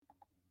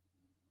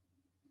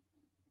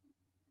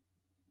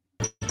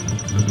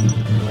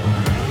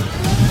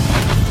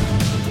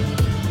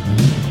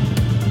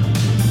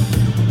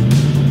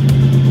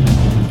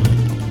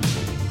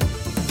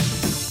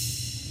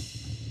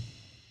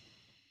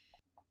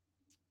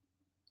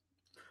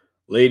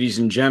Ladies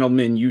and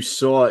gentlemen, you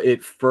saw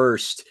it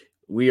first.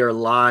 We are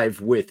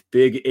live with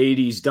Big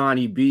 80s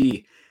Donnie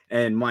B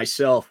and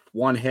myself,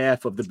 one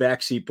half of the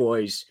Backseat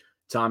Boys,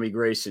 Tommy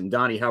Grayson.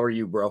 Donnie, how are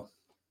you, bro?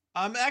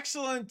 I'm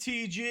excellent,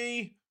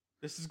 TG.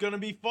 This is going to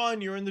be fun.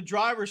 You're in the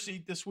driver's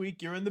seat this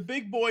week. You're in the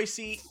big boy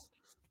seat.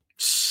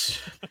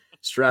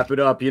 Strap it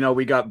up.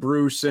 We got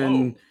Bruce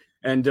and Whoa,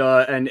 and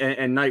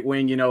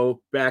Nightwing,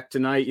 back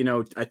tonight.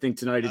 I think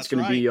tonight it's that's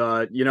gonna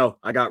right. be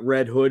I got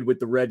Red Hood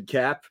with the red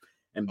cap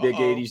and Big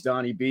Uh-oh. 80s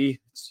Donnie B.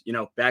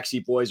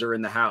 Backseat Boys are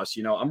in the house.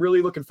 I'm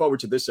really looking forward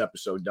to this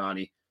episode,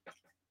 Donnie.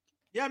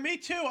 Yeah, me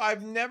too.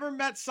 I've never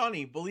met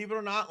Sonny, believe it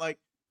or not. Like,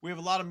 we have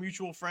a lot of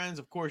mutual friends.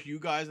 Of course, you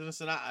guys and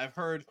this and that. I've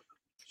heard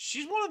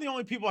she's one of the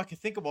only people I can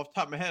think of off the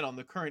top of my head on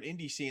the current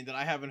indie scene that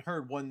I haven't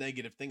heard one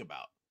negative thing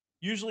about.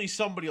 Usually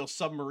somebody will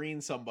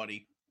submarine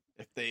somebody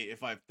if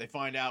they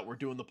find out we're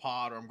doing the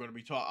pod or I'm going to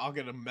be talking. I'll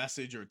get a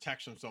message or a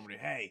text from somebody.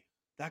 Hey,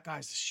 that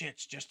guy's the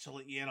shits. Just to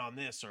let you in on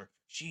this, or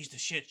she's the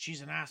shit. She's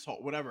an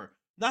asshole. Whatever.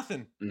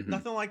 Nothing. Mm-hmm.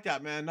 Nothing like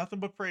that, man. Nothing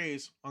but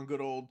praise on good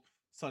old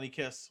Sonny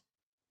Kiss.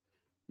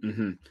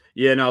 Mm-hmm.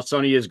 Yeah, no,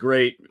 Sonny is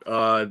great.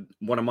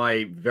 One of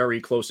my very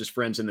closest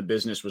friends in the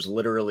business was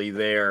literally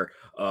there.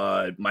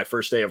 My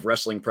first day of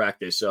wrestling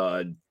practice.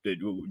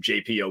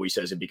 JP always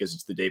says it because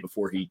it's the day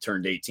before he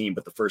turned 18.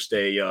 But the first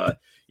day, at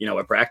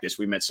practice,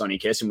 we met Sonny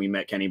Kiss and we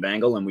met Kenny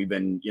Bangle, and we've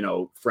been,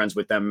 friends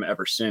with them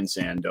ever since.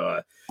 And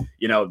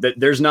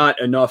there's not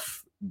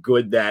enough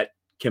good that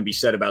can be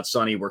said about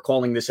Sonny. We're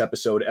calling this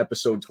episode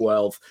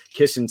 12,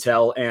 Kiss and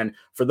Tell. And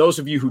for those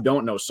of you who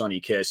don't know Sonny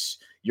Kiss,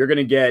 you're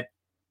gonna get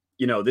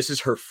this is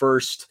her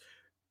first,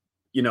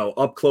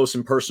 up close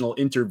and personal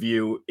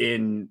interview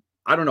in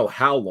I don't know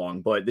how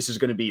long, but this is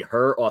going to be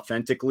her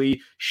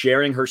authentically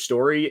sharing her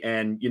story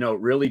and,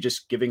 really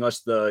just giving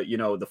us the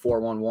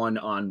 411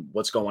 on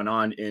what's going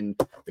on in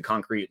the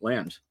concrete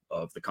land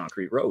of the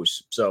concrete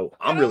rose. So You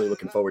I'm know, really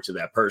looking forward to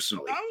that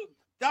personally.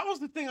 that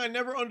was the thing I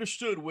never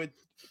understood with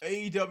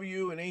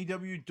AEW and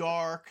AEW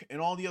Dark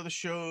and all the other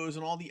shows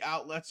and all the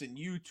outlets and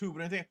YouTube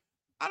and everything.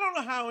 I don't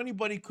know how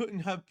anybody couldn't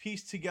have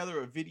pieced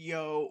together a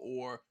video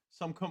or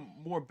some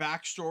more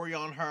backstory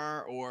on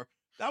her. Or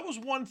that was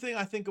one thing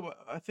I think about.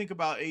 I think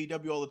about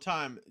AEW all the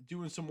time,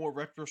 doing some more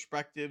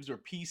retrospectives or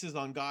pieces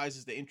on guys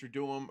as they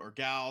introduce them or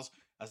gals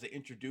as they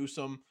introduce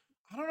them.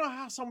 I don't know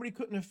how somebody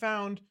couldn't have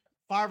found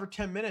 5 or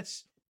 10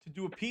 minutes to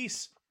do a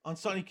piece on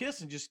Sonny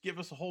Kiss and just give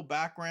us a whole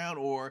background,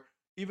 or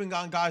even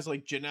on guys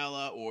like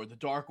Janella or the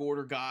Dark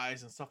Order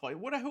guys and stuff like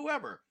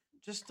whoever.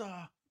 Just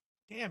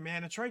damn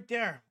man, it's right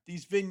there.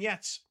 These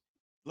vignettes.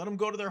 Let them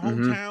go to their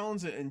Mm-hmm.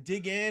 hometowns and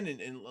dig in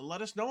and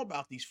let us know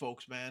about these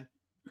folks, man.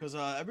 Because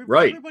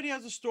Right. everybody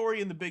has a story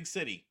in the big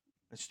city,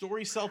 and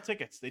stories sell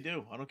tickets. They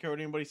do. I don't care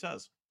what anybody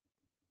says.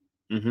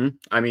 Mm-hmm.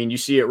 I mean, you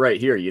see it right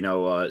here.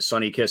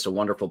 Sonny Kiss, a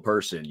wonderful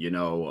person.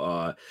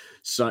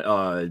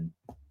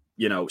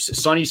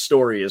 Sonny's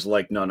story is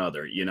like none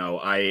other.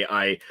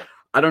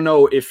 I don't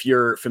know if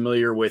you're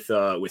familiar with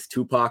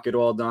Tupac at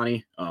all,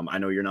 Donnie. I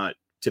know you're not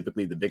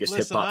typically the biggest hip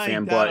Listen, hop I ain't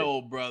fan, that but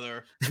old,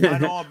 brother. I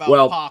know about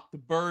well, Pac, the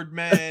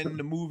Birdman,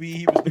 the movie.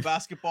 He was the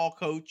basketball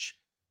coach.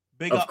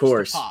 Big of ups to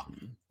course, Pac. All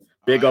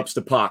big right. ups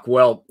to Pac.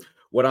 Well,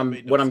 what That I'm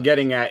made no what I'm sense.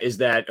 getting at is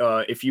that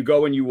if you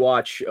go and you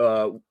watch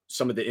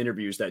some of the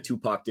interviews that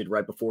Tupac did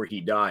right before he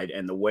died,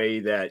 and the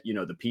way that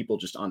the people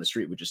just on the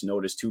street would just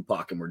notice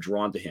Tupac and were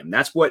drawn to him.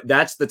 That's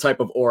the type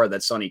of aura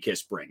that Sonny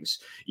Kiss brings.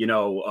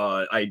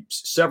 I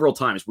several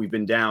times we've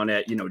been down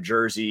at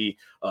Jersey,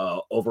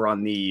 over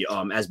on the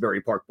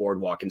Asbury Park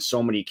Boardwalk, and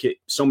so many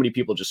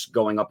people just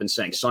going up and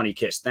saying, "Sonny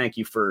Kiss, thank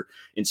you for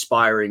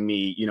inspiring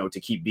me, to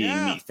keep being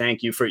Yeah. me.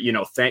 Thank you for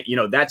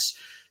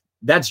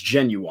that's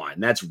genuine.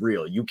 That's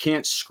real. You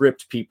can't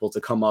script people to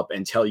come up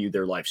and tell you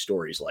their life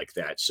stories like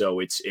that.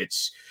 So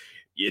it's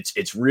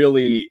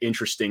really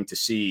interesting to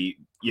see,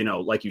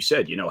 like you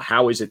said,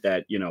 how is it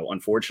that,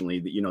 unfortunately,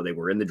 they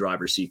were in the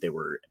driver's seat, they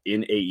were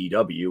in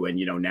AEW,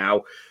 and, now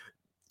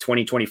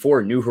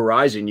 2024, New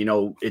Horizon,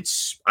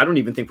 I don't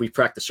even think we've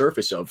cracked the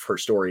surface of her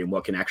story and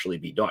what can actually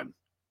be done.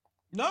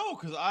 No,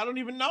 because I don't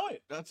even know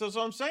it. That's what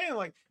I'm saying.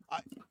 Like,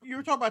 you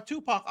were talking about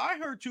Tupac. I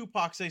heard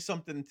Tupac say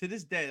something to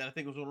this day that I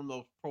think was one of the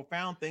most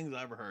profound things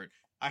I ever heard.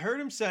 I heard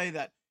him say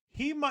that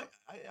he might.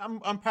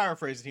 I'm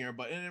paraphrasing here,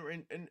 but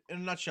in a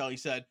nutshell, he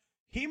said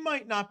he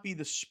might not be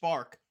the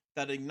spark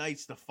that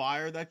ignites the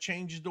fire that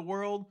changes the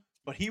world,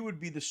 but he would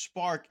be the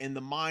spark in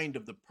the mind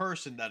of the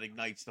person that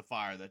ignites the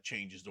fire that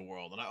changes the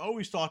world. And I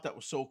always thought that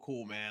was so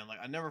cool, man. Like,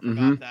 I never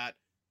Mm-hmm. forgot that.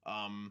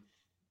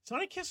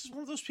 Sonny Kiss is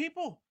one of those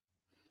people.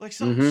 Like,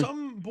 Mm-hmm.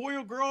 some boy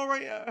or girl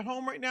right at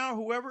home right now,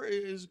 whoever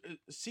is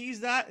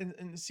sees that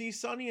and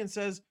sees Sonny and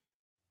says,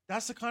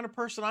 "That's the kind of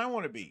person I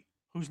want to be.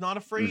 Who's not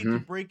afraid to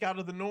Mm-hmm. break out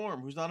of the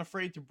norm. Who's not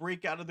afraid to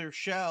break out of their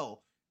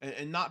shell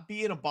and not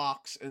be in a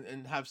box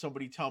and have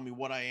somebody tell me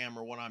what I am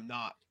or what I'm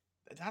not."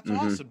 That's Mm-hmm.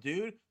 awesome,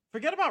 dude.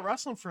 Forget about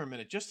wrestling for a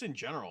minute, just in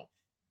general.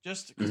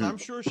 Just because I'm Mm-hmm.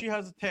 sure she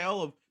has a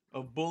tale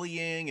of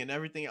bullying and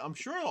everything. I'm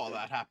sure all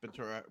that happened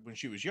to her when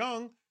she was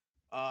young.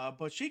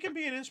 But she can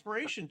be an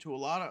inspiration to a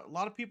lot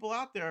of people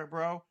out there,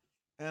 bro.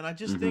 And I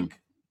just Mm-hmm. think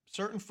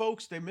certain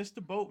folks, they missed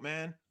the boat,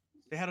 man.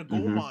 They had a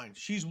gold mine.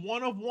 She's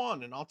one of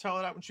one, and I'll tell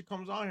her that when she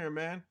comes on here,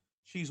 man.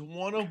 She's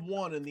one of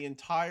one in the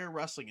entire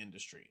wrestling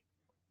industry.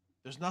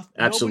 There's nobody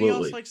else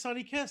Absolutely. like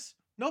Sonny Kiss.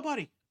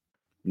 Nobody. It's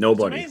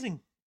Nobody. amazing.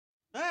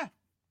 Yeah.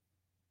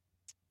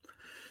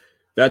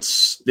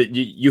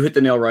 You hit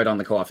the nail right on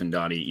the coffin,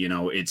 Donnie. You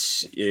know,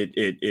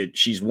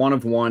 she's one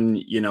of one.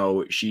 You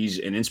know, she's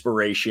an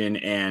inspiration,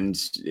 and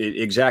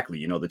exactly,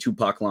 you know, the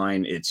Tupac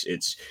line.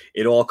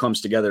 It all comes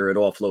together. It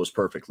all flows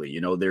perfectly.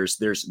 You know, there's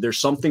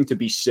something to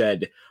be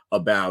said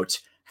about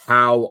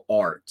how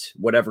art,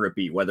 whatever it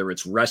be, whether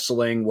it's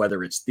wrestling,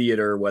 whether it's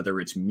theater, whether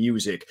it's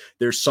music,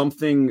 there's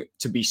something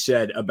to be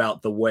said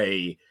about the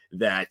way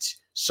that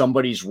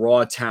somebody's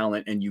raw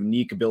talent and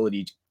unique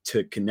ability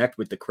to connect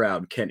with the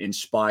crowd can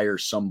inspire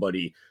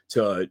somebody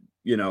to,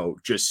 you know,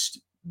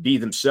 just be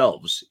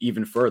themselves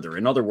even further.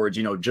 In other words,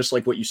 you know, just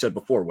like what you said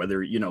before,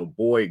 whether, you know,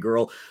 boy,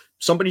 girl,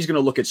 somebody's going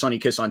to look at Sonny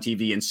Kiss on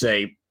TV and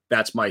say,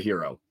 that's my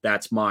hero.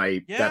 That's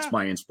my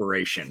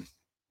inspiration.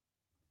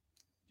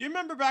 Do you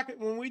remember back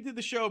when we did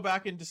the show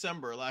back in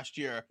December last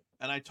year,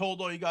 and I told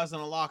all you guys in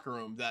the locker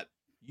room that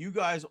you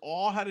guys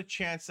all had a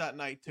chance that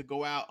night to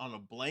go out on a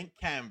blank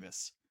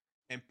canvas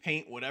and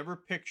paint whatever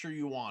picture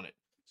you wanted.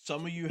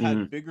 Some of you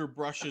had bigger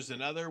brushes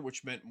than other,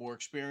 which meant more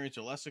experience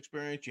or less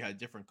experience. You had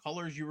different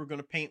colors you were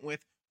going to paint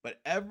with, but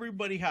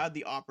everybody had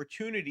the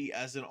opportunity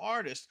as an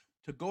artist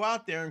to go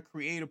out there and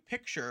create a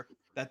picture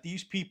that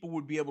these people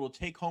would be able to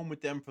take home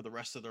with them for the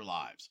rest of their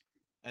lives.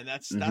 And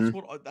that's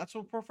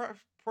what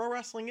pro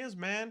wrestling is,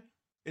 man.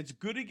 It's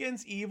good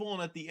against evil,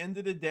 and at the end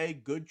of the day,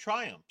 good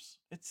triumphs.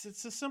 It's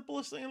the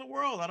simplest thing in the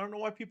world. I don't know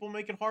why people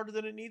make it harder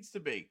than it needs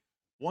to be.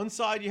 One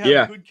side you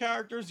have good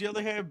characters, the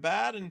other have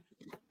bad, and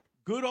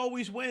good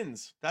always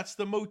wins. That's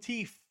the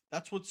motif.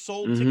 That's what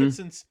sold tickets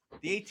since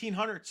the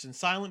 1800s in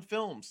silent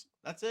films.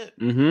 That's it.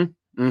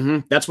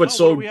 That's what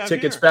sold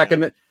tickets back in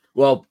the.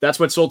 Well, that's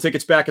what sold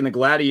tickets back in the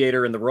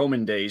Gladiator and the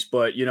Roman days.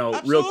 But, you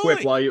know, real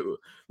quick,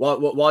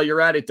 while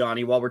you're at it,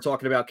 Donnie, while we're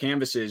talking about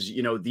canvases,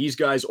 you know, these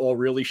guys all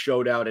really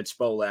showed out at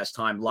SPO last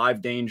time. Live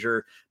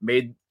Danger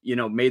made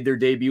their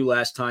debut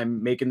last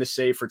time, making the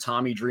save for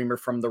Tommy Dreamer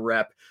from the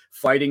rep,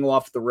 fighting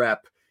off the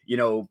rep. You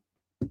know,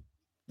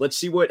 let's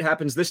see what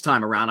happens this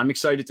time around. I'm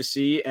excited to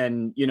see.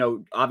 And, you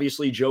know,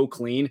 obviously Joe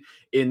Clean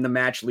in the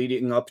match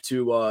leading up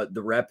to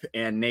the rep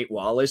and Nate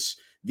Wallace.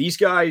 These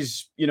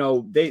guys, you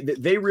know,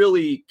 they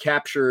really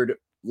captured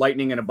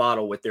lightning in a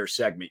bottle with their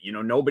segment. You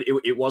know,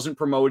 it wasn't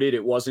promoted.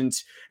 It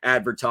wasn't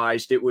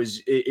advertised. It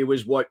was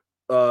what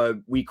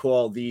we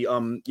call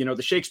the, you know,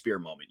 the Shakespeare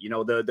moment, you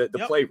know, the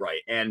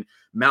playwright. And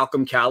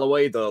Malcolm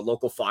Calloway, the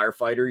local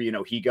firefighter, you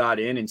know, he got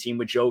in and teamed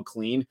with Joe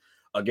Clean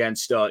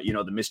against, you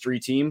know, the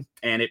mystery team.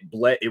 And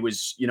it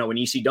was, you know, an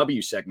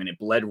ECW segment. It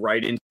bled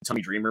right into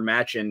Tommy Dreamer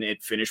match, and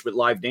it finished with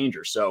Live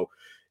Danger. So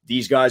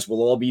these guys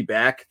will all be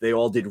back. They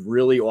all did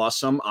really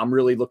awesome. I'm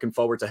really looking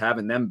forward to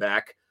having them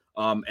back.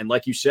 And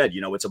like you said,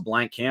 you know, it's a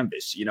blank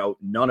canvas. You know,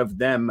 none of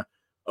them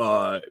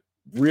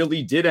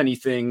really did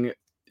anything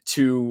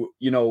to,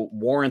 you know,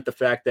 warrant the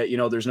fact that, you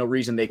know, there's no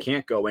reason they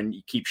can't go and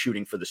keep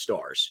shooting for the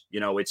stars.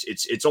 You know,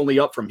 it's only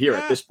up from here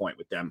at this point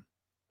with them.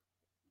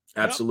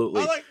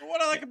 Absolutely.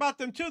 What I like about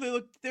them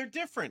too. They're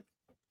different.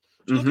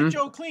 Look at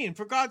Joe Clean.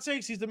 For God's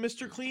sakes, he's the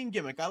Mr. Clean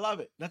gimmick. I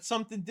love it. That's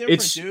something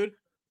different, dude.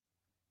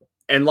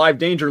 And Live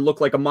Danger look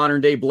like a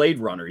modern day Blade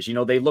Runners. You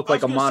know, they look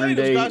like a modern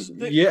day.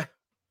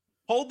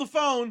 Hold the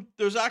phone.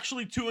 There's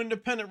actually 2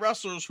 independent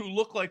wrestlers who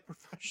look like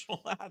professional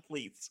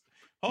athletes.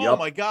 Oh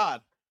my God.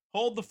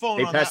 Hold the phone.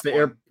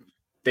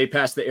 They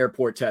pass the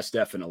airport test.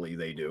 Definitely.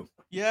 They do.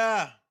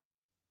 Yeah.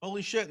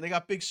 Holy shit. And they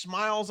got big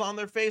smiles on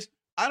their face.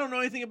 I don't know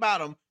anything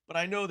about them, but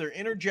I know they're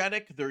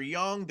energetic. They're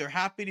young. They're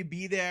happy to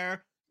be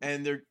there.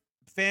 And they're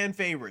fan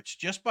favorites.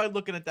 Just by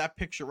looking at that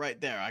picture right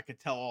there, I could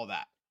tell all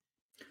that.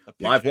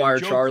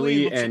 Livewire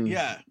Charlie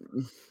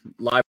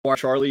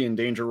and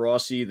Danger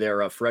Rossi,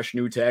 they're a fresh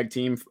new tag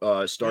team,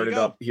 started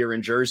up here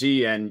in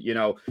Jersey, and you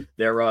know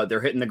they're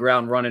hitting the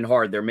ground running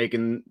hard. They're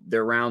making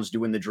their rounds,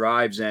 doing the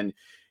drives, and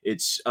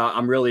it's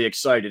I'm really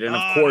excited. And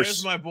of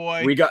course, my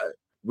boy,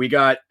 we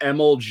got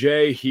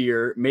MLJ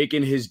here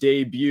making his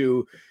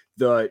debut,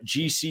 the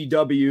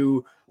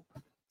GCW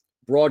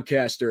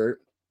broadcaster.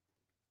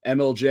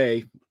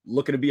 MLJ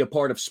looking to be a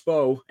part of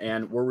SPO,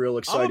 and we're real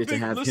excited to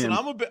have him.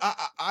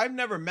 I've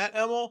never met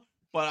Emil,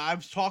 but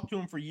I've talked to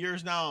him for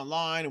years now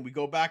online, and we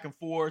go back and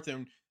forth,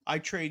 and I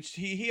trade.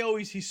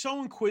 He's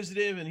so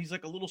inquisitive, and he's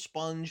like a little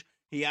sponge.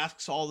 He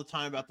asks all the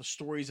time about the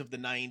stories of the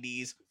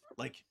 90s,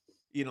 like,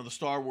 you know, the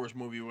Star Wars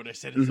movie where they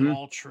said it's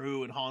all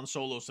true, and Han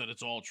Solo said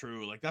it's all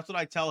true. Like, that's what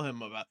I tell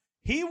him about.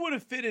 He would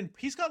have fit in.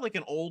 He's got like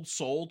an old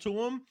soul to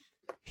him.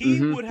 He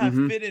would have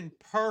fit in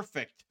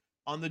perfect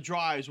on the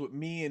drives with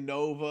me and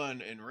Nova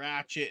and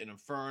Ratchet and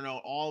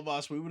Inferno, all of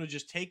us. We would have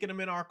just taken him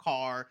in our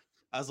car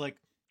as like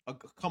a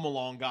come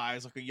along guy,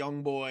 as like a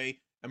young boy,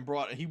 and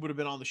he would have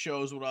been on the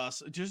shows with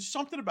us. Just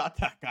something about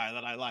that guy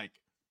that I like.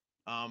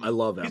 I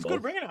love that. He's a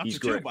good ring announcer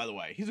too, by the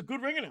way. He's a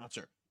good ring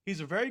announcer. He's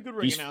a very good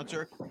ring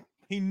announcer.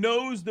 He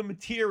knows the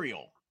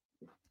material.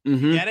 You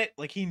Mm-hmm. get it?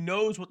 Like, he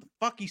knows what the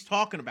fuck he's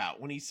talking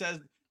about when he's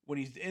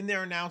in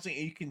there announcing,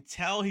 and you can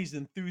tell he's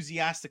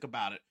enthusiastic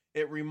about it.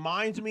 It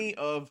reminds me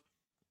of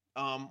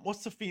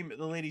what's the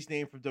lady's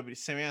name from WWE?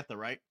 Samantha,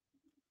 right?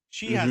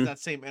 She has Mm-hmm. that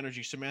same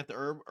energy. Samantha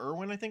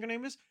Irwin, I think her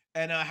name is,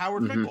 and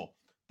Howard Mm-hmm. Finkel.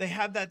 They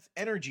have that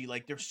energy.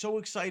 Like, they're so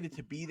excited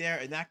to be there,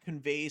 and that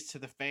conveys to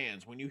the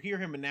fans. When you hear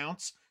him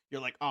announce, you're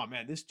like, oh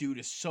man, this dude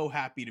is so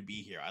happy to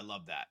be here. I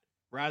love that.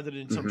 Rather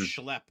than some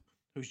Mm-hmm. schlep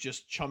who's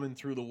just chumming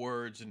through the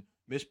words and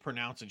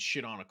mispronouncing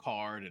shit on a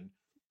card. And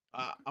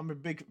I'm a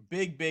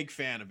big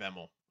fan of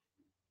Emil.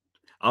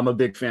 I'm a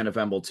big fan of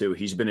Emil too.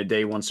 He's been a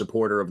day one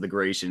supporter of the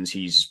Graysons.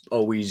 He's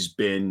always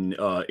been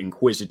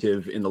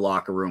inquisitive in the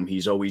locker room.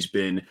 He's always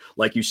been,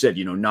 like you said,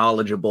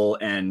 knowledgeable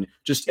and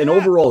just an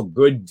overall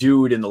good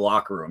dude in the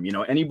locker room.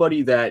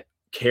 Anybody that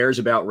cares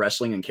about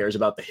wrestling and cares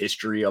about the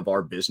history of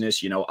our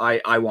business,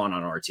 I want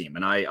on our team,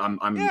 and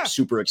I'm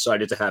super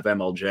excited to have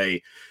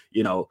MLJ,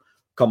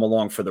 come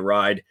along for the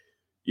ride.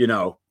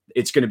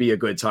 It's going to be a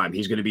good time.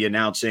 He's going to be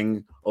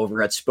announcing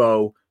over at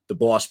SPO the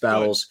boss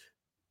battles. Good.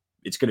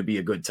 It's going to be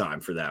a good time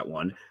for that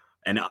one.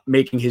 And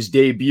making his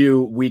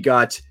debut, we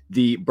got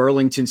the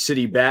Burlington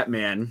City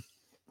Batman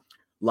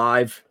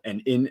live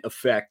and in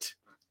effect.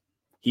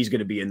 He's going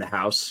to be in the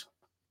house.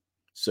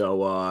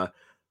 So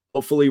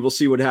hopefully we'll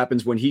see what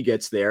happens when he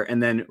gets there.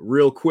 And then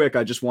real quick,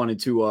 I just wanted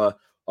to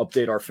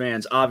update our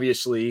fans.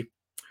 Obviously,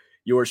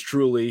 yours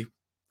truly,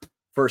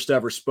 first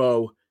ever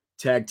SPO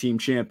tag team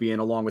champion,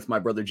 along with my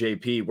brother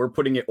JP. We're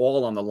putting it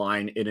all on the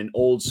line in an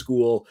old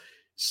school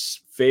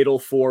fatal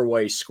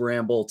four-way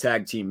scramble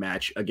tag team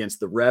match against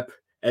the Rep,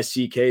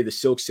 SCK, the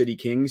Silk City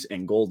Kings,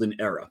 and Golden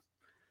Era.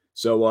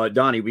 So,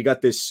 Donnie, we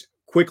got this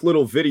quick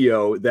little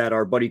video that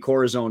our buddy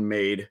Corazon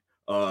made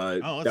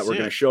that we're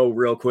going to show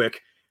real quick.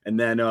 And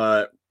then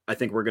I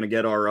think we're going to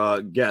get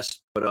our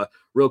guest. But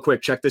real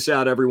quick, check this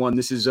out, everyone.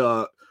 This is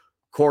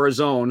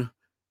Corazon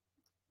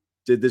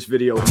did this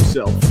video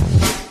himself.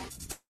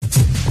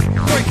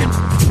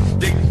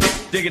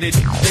 Diggity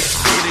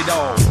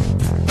dog.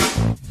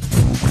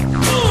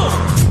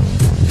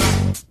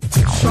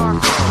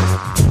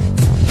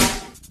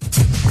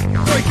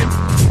 Breaking.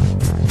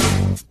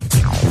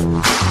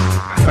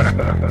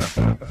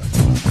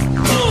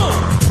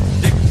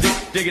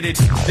 Diggity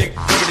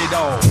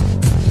dog.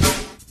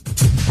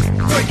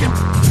 Breaking.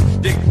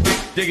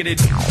 Diggity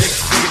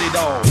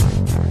dog.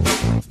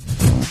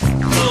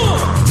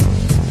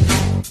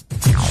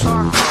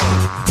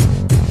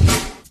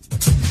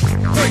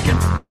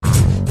 Breaking.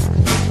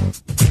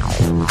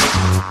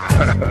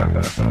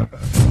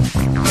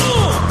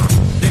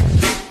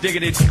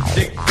 Diggity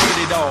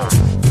dog.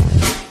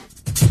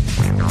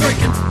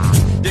 Breaking.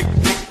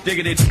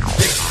 Diggity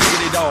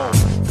dog.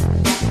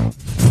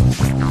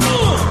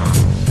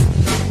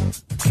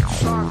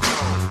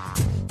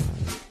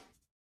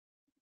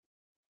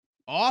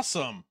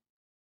 Awesome.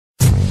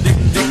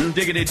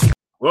 Diggity.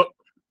 Whoop.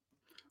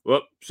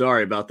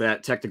 Sorry about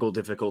that. Technical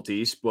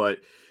difficulties. But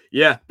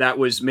yeah, that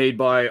was made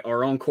by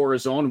our own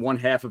Corazon, one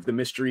half of the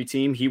mystery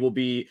team. He will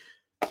be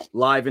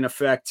live in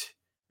effect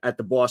at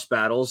the boss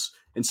battles.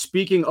 And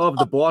speaking of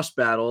the boss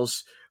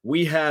battles,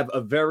 we have a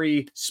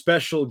very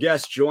special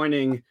guest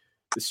joining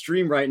the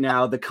stream right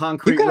now, the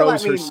Concrete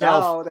Rose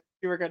herself.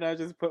 You were gonna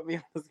just put me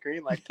on the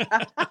screen like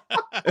that.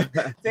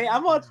 See,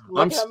 I'm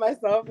looking at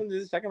myself and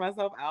just checking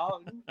myself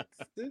out.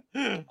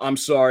 I'm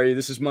sorry.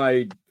 This is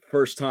my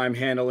first time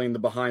handling the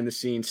behind the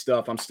scenes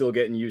stuff. I'm still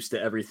getting used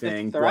to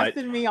everything. Just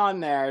thrusted me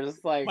on there,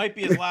 just like might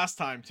be his last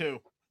time too.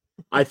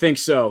 I think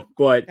so.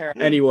 But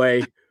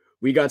anyway,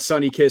 we got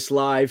Sonny Kiss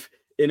live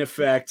in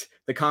effect.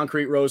 The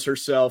Concrete Rose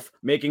herself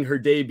making her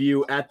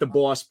debut at the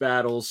boss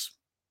battles.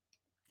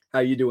 How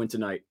you doing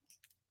tonight?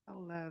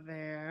 Hello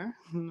there.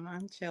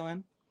 I'm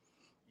chilling.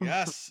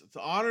 Yes, it's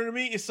an honor to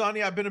meet you,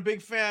 Sonny. I've been a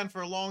big fan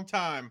for a long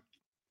time.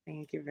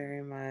 Thank you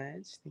very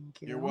much.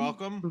 Thank you. You're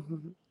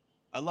welcome.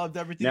 I loved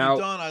everything you've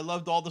done. I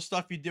loved all the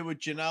stuff you did with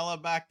Janella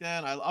back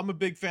then. I'm a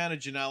big fan of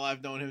Janella.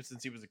 I've known him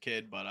since he was a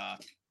kid, but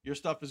your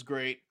stuff is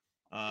great.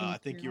 I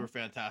think you were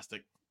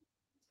fantastic.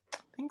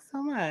 Thanks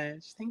so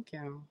much. Thank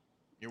you.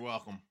 You're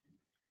welcome.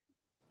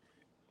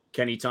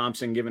 Kenny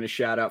Thompson giving a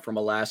shout out from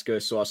Alaska.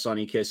 Saw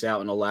Sonny Kiss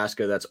out in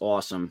Alaska. That's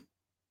awesome.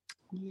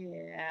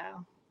 Yeah.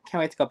 Can't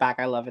wait to go back.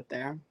 I love it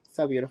there.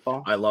 So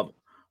beautiful. I love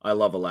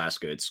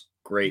Alaska. It's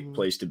a great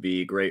place to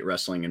be. Great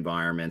wrestling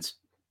environment.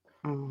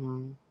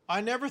 I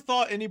never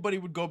thought anybody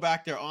would go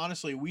back there.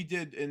 Honestly, we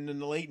did in the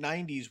late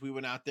 90s. We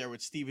went out there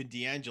with Steven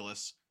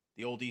DeAngelis,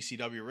 the old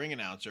ECW ring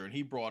announcer, and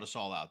he brought us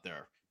all out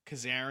there.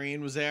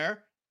 Kazarian was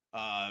there.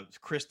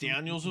 Chris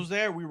Daniels was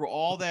there. We were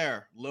all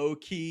there. Low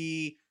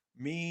Key,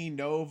 me,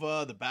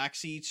 Nova, the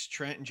backseats,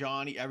 Trent and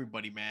Johnny,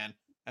 everybody, man.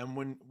 And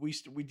when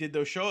we did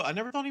those shows, I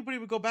never thought anybody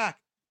would go back.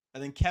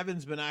 And then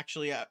Kevin's been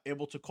actually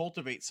able to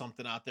cultivate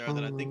something out there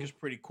that I think is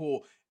pretty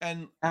cool.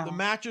 And the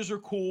matches are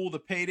cool, the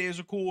paydays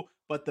are cool,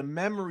 but the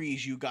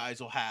memories you guys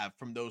will have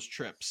from those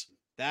trips,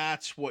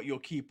 that's what you'll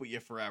keep with you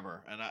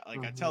forever. And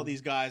I tell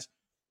these guys,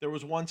 there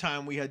was one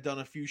time we had done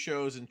a few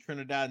shows in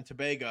Trinidad and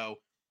Tobago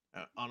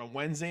on a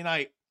Wednesday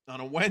night. on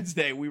a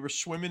Wednesday, we were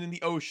swimming in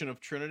the ocean of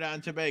Trinidad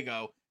and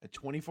Tobago, and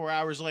 24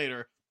 hours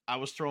later, I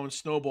was throwing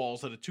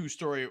snowballs at a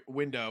 2-story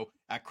window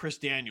at Chris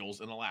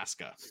Daniels in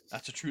Alaska.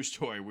 That's a true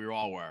story. We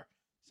all were.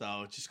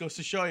 So it just goes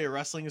to show you,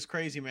 wrestling is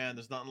crazy, man.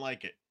 There's nothing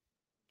like it.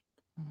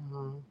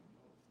 Mm-hmm.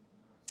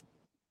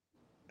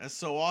 That's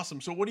so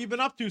awesome. So what have you been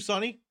up to,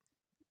 Sonny?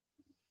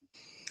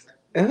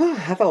 Ooh,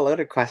 that's a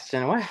loaded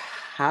question. What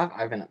have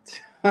I been up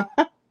to?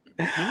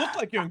 You look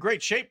like you're in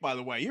great shape, by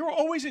the way. You're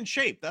always in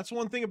shape. That's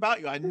one thing about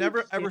you. I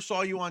never ever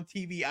saw you on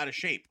TV out of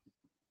shape.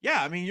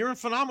 Yeah, I mean, you're in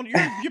phenomenal.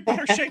 You're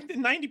better shape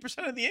than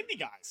 90% of the indie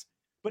guys.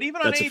 But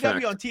even on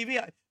AEW on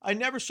TV, I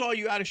never saw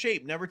you out of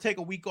shape. Never take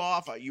a week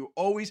off. You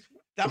always.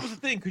 That was the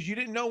thing, because you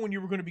didn't know when you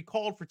were going to be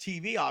called for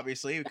TV.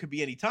 Obviously, it could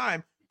be any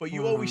time, but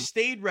you always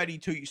stayed ready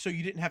so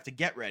you didn't have to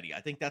get ready. I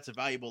think that's a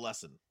valuable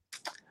lesson.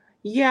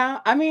 Yeah,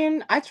 I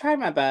mean, I tried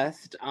my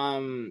best.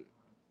 And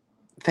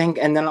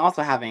then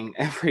also having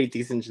pretty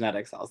decent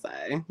genetics, I'll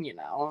say. You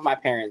know, my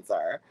parents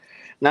are.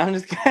 No, I'm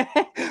just kidding.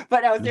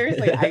 But no,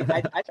 seriously,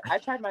 I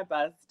tried my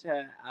best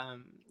to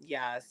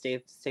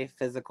stay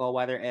physical,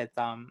 whether it's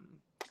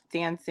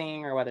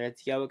dancing or whether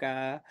it's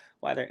yoga,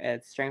 whether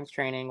it's strength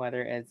training,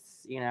 whether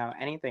it's, you know,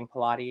 anything,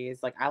 Pilates.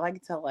 Like, I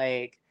like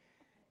to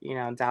you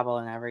know, dabble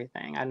in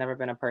everything. I've never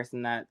been a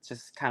person that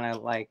just kind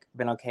of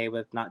been okay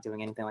with not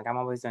doing anything. Like, I'm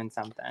always doing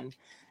something.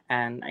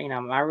 And, you know,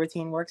 my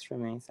routine works for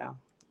me. So,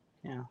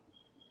 yeah.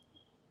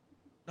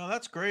 No,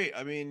 that's great.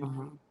 I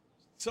mean,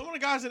 some of the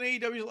guys in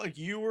AEW, like,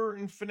 you were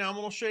in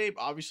phenomenal shape.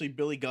 Obviously,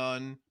 Billy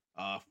Gunn,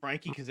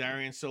 Frankie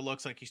Kazarian still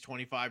looks like he's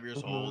 25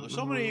 years old. There's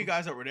so many of you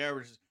guys that were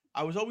there.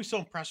 I was always so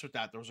impressed with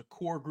that. There was a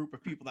core group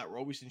of people that were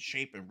always in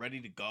shape and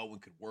ready to go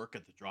and could work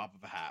at the drop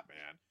of a hat,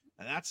 man.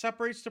 And that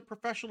separates the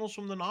professionals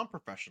from the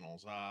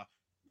non-professionals.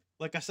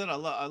 Like I said, I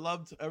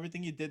loved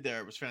everything you did there.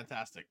 It was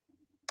fantastic.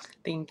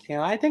 Thank you.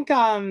 I think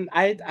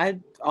I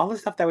all the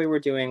stuff that we were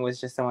doing was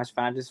just so much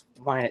fun. I just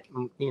wanted,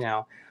 you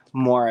know,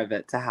 more of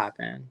it to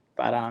happen.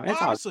 But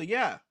it's honestly,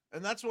 yeah.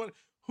 And that's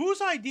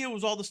whose idea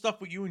was all the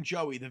stuff with you and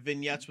Joey, the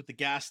vignettes with the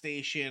gas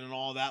station and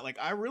all that? Like,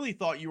 I really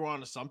thought you were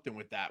onto something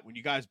with that when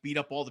you guys beat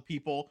up all the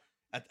people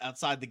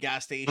outside the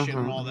gas station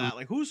and all that.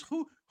 Like, who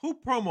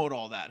promoted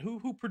all that?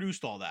 Who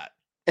produced all that?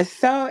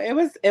 So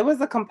it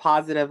was a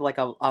composite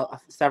of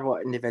several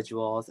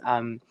individuals.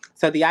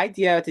 So the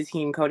idea to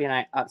team Cody and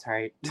I. Oh,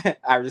 sorry,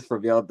 I just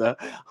revealed the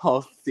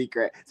whole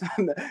secret. So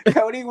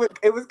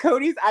it was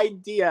Cody's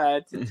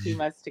idea to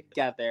team us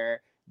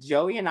together.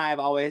 Joey and I have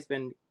always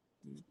been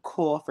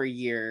cool for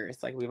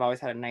years. Like, we've always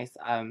had a nice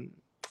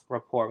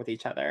rapport with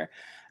each other.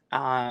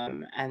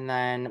 And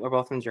then we're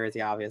both from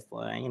Jersey,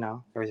 obviously. You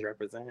know, Jersey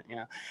represent. You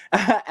know,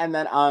 and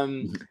then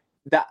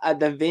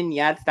the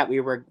vignettes that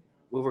we were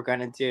going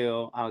to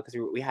do, because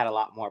we had a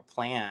lot more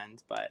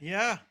planned, but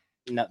yeah,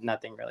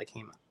 nothing really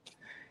came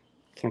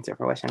to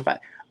fruition. But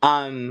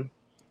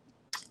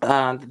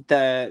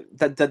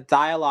the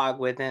dialogue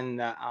within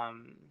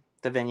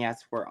the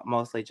vignettes were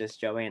mostly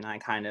just Joey and I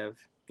kind of,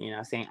 you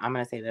know, saying, I'm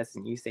going to say this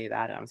and you say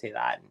that and I'm going to say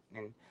that.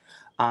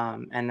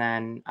 And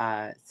then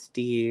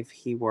Steve,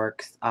 he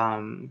works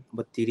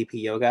with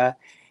DDP Yoga.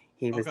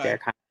 He was there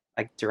kind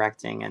of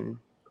directing and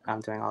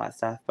doing all that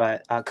stuff.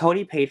 But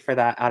Cody paid for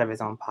that out of his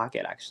own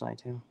pocket, actually,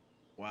 too.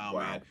 Wow,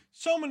 man.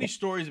 So many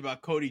stories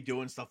about Cody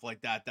doing stuff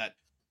like that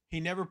he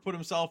never put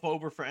himself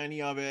over for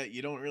any of it.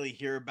 You don't really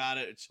hear about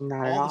it. It's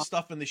all the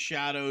stuff in the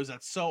shadows.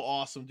 That's so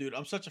awesome, dude.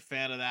 I'm such a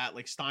fan of that.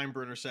 Like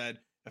Steinbrenner said,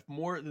 if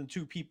more than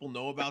 2 people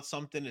know about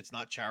something, it's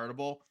not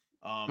charitable.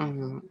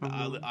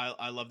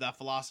 I love that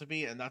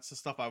philosophy, and that's the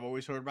stuff I've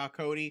always heard about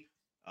Cody.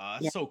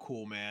 It's so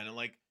cool, man.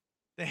 And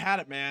they had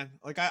it, man.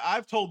 Like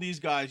I've told these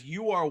guys,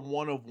 you are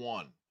one of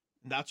one.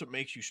 And that's what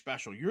makes you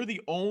special. You're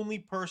the only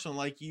person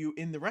like you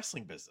in the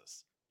wrestling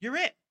business. You're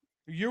it.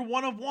 You're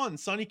one of one,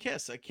 Sonny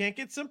Kiss. I can't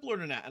get simpler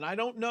than that. And I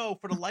don't know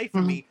for the life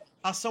of me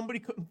how somebody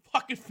couldn't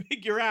fucking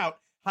figure out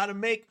how to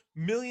make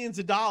millions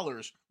of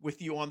dollars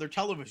with you on their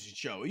television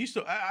show.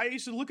 I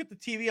used to look at the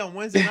TV on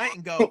Wednesday night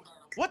and go,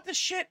 what the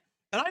shit?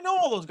 And I know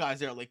all those guys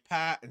there, like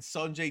Pat and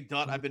Sanjay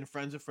Dutt. I've been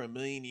friends with for a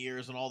million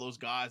years and all those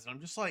guys. And I'm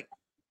just like,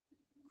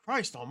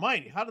 Christ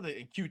almighty, how do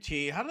they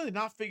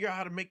not figure out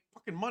how to make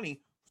fucking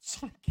money with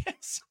Sonny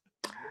Kiss?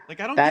 Like,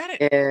 I don't get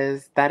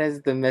it. That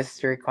is the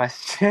mystery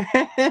question.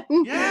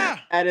 Yeah.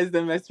 That is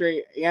the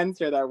mystery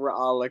answer that we're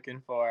all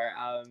looking for.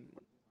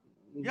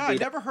 Yeah, I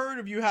never heard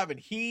of you having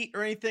heat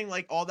or anything,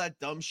 like all that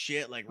dumb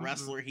shit, like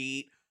wrestler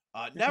heat.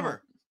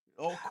 Never.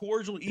 Oh,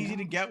 cordial, easy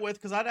to get with.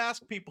 Because I'd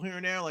ask people here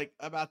and there, like,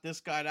 about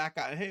this guy, that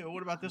guy. Hey,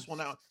 what about this one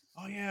now?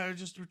 Oh, yeah,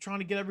 we're trying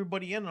to get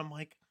everybody in. And I'm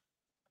like,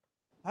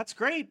 that's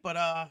great.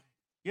 But,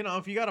 you know,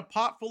 if you got a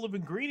pot full of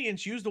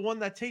ingredients, use the one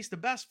that tastes the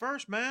best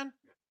first, man.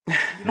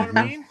 You know what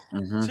I mean?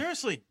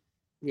 Seriously.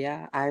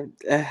 Yeah,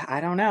 I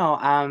don't know.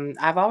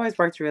 I've always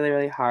worked really,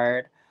 really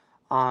hard.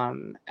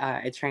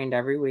 I trained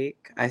every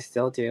week. I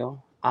still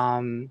do.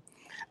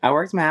 I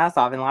worked my ass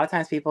off, and a lot of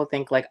times people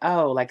think like,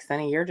 oh, like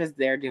Sonny, you're just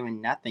there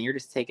doing nothing. You're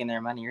just taking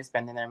their money. You're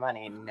spending their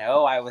money.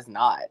 No, I was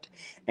not.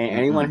 And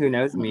anyone who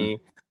knows me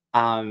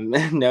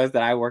knows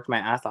that I worked my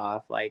ass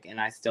off, like, and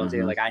I still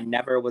do. Mhm. Like, I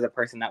never was a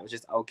person that was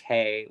just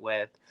okay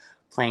with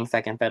playing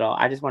second fiddle.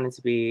 I just wanted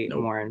to be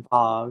Nope. more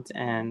involved,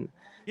 and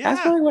Yeah.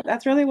 that's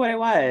really what it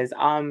was.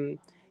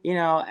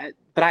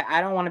 But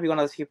I don't want to be one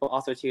of those people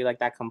also too, like,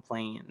 that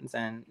complains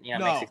and makes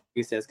No.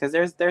 excuses,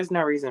 because there's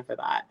no reason for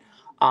that.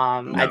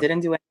 I No. didn't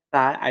do any of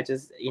that. I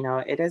just,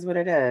 it is what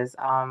it is.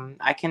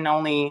 I can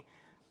only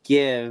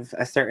give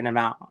a certain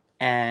amount,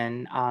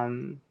 and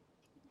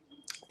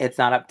it's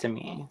not up to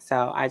me.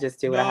 So I just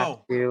do what I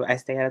have to No. do. I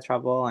stay out of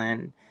trouble,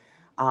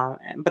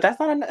 but that's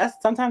not.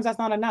 Sometimes that's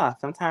not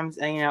enough. Sometimes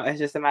it's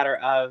just a matter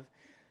of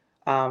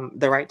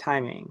the right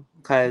timing.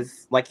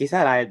 Because, like you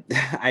said,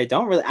 I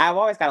don't really. I've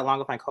always got along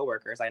with my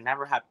coworkers. I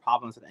never had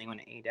problems with anyone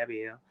at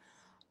AEW.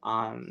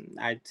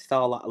 I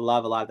still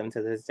love a lot of them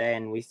to this day,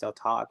 and we still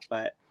talk.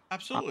 But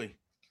Absolutely.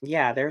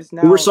 yeah, there's Who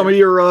were no. some of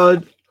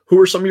your Who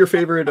were some of your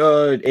favorite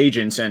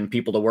agents and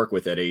people to work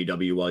with at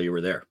AEW while you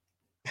were there?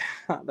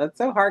 That's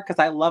so hard because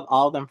I love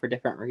all of them for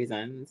different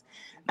reasons,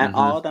 and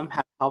all of them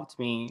have helped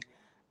me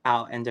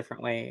out in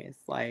different ways.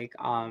 Like,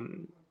 I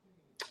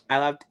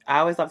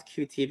always loved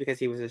QT because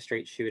he was a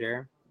straight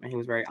shooter and he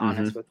was very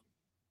honest with.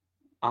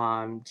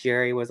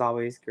 Jerry was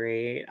always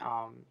great.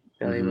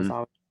 Billy was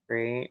always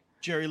great.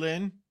 Jerry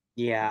Lynn.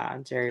 Yeah,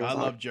 Jerry was I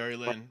always love Jerry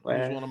Lynn. He with.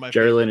 was one of my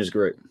Jerry Lynn favorites. is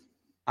great.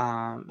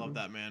 Love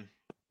that man.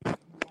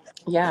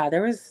 Yeah,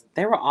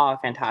 they were all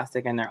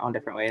fantastic in their own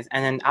different ways.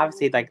 And then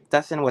obviously, like,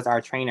 Dustin was our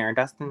trainer.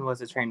 Dustin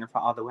was a trainer for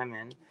all the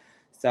women.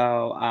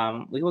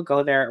 So we would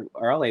go there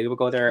early. We would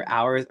go there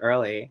hours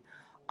early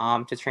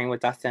to train with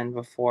Dustin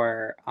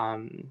before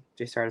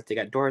they started to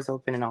get doors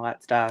open and all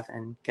that stuff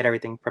and get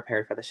everything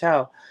prepared for the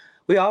show.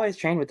 We always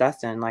trained with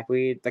Dustin. Like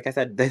I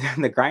said,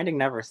 the grinding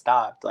never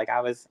stopped. Like,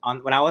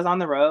 when I was on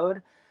the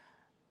road,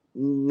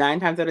 9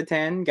 times out of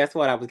 10, guess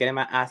what? I was getting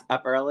my ass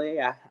up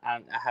early. I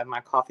had my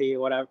coffee,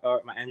 whatever,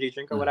 or my energy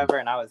drink or whatever,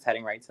 and I was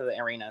heading right to the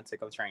arena to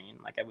go train.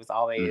 Like, it was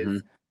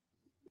always,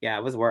 yeah,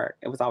 it was work.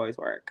 It was always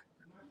work.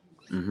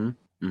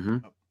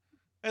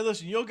 Hey,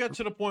 listen, you'll get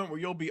to the point where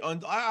you'll be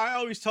I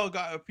always tell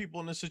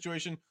people in this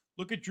situation,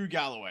 look at Drew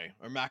Galloway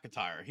or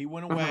McIntyre. He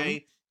went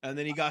away and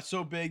then he got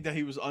so big that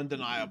he was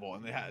undeniable,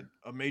 and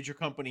a major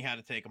company had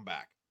to take him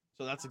back.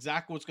 So that's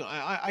exactly what's going to,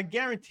 I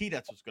guarantee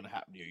that's what's going to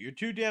happen to you. You're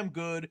too damn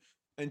good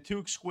and too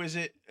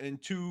exquisite and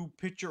too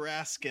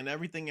picturesque and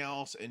everything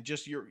else. And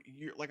just, you're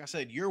like I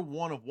said, you're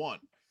one of one.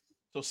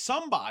 So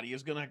somebody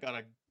is going to got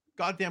a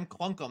goddamn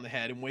clunk on the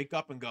head and wake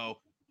up and go,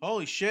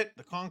 holy shit,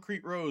 the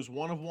Concrete Rose,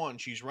 one of one.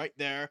 She's right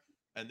there.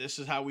 And this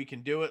is how we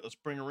can do it. Let's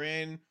bring her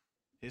in.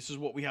 This is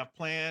what we have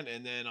planned.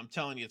 And then I'm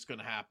telling you, it's going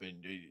to happen.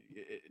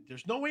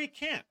 There's no way it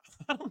can't.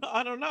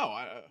 I don't know.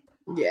 I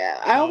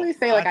always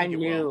say, like, I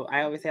knew,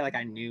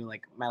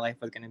 like, my life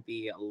was going to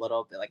be a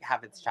little bit, like,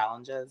 have its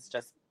challenges,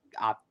 just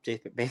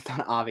based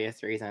on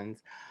obvious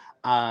reasons.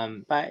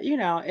 But,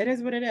 it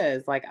is what it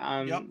is. Like,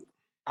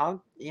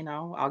 I'll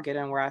get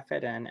in where I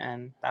fit in,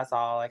 and that's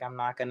all. Like, I'm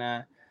not going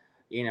to,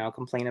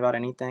 complain about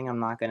anything. I'm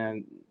not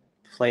going to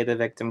play the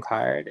victim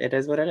card. It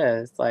is what it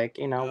is. Like,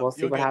 we'll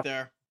see what happens.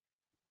 There.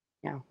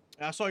 Yeah.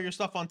 I saw your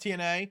stuff on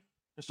TNA.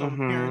 There's some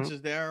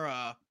appearances there.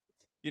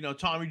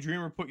 Tommy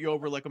Dreamer put you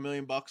over like $1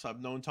 million. I've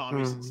known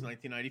Tommy since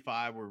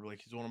 1995.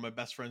 He's one of my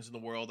best friends in the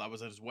world. I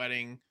was at his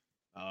wedding,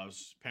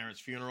 his parents'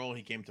 funeral.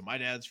 He came to my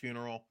dad's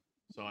funeral.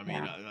 So I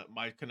mean,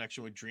 my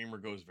connection with Dreamer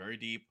goes very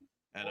deep,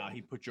 and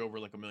he put you over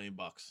like $1 million.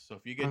 So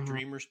if you get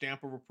Dreamer's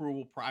stamp of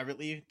approval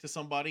privately to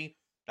somebody,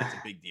 that's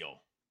a big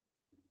deal.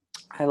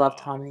 I love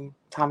Tommy.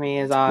 Tommy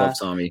is love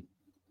Tommy.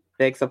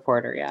 Big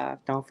supporter. Yeah,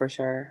 no, for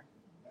sure.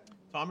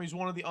 Tommy's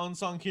one of the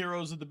unsung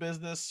heroes of the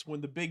business.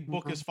 When the big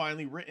book is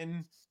finally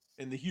written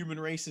in the human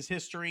race's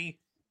history,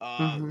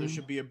 there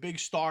should be a big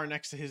star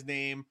next to his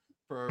name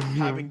for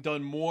having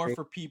done more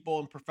for people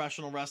in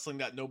professional wrestling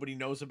that nobody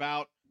knows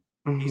about.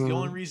 He's the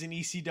only reason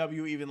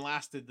ECW even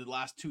lasted the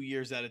last 2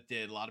 years that it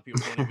did. A lot of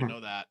people don't even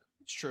know that.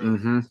 It's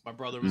true. My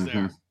brother was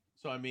there.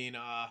 So, I mean,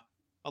 I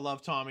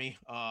love Tommy.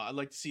 I'd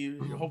like to see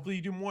you. Hopefully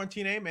you do more on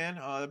TNA, man.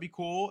 That'd be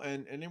cool.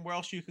 And anywhere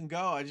else you can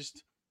go.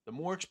 The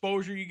more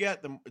exposure you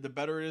get, the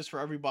better it is for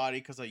everybody.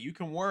 Because you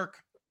can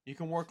work like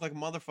a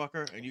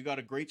motherfucker, and you got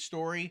a great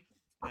story,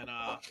 and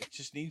it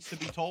just needs to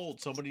be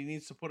told. Somebody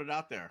needs to put it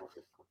out there.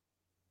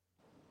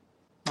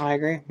 I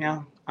agree.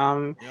 Yeah.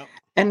 And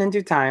in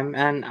due time,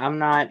 and I'm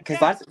not, because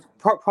that's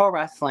pro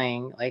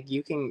wrestling. Like,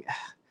 you can,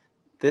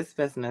 this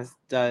business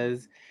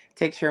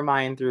takes your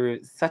mind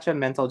through such a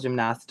mental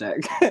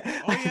gymnastic.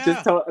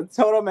 Just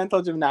total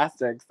mental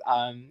gymnastics.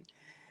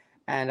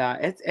 And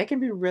it can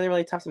be really,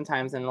 really tough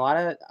sometimes. And a lot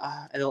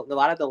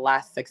of the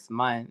last 6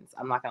 months,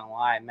 I'm not gonna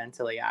lie,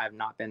 mentally I've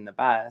not been the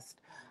best.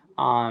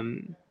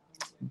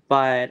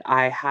 But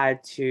I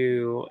had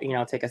to,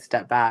 take a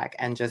step back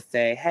and just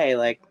say, hey,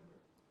 like,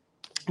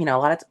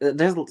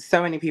 there's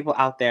so many people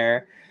out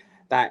there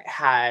that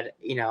had,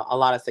 a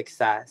lot of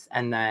success,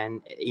 and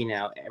then,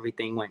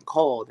 everything went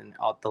cold and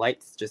all the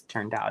lights just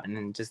turned out, and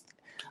then just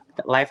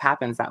life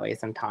happens that way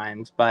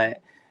sometimes.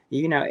 But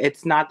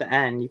it's not the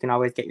end. You can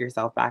always get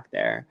yourself back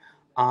there.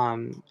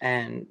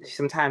 And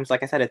sometimes,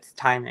 like I said, it's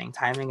timing.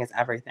 Timing is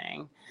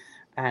everything.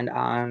 And,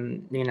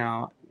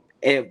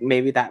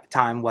 maybe that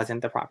time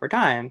wasn't the proper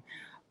time.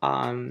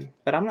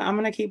 But I'm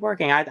going to keep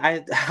working.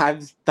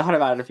 I've thought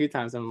about it a few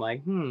times. I'm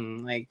like,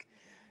 like,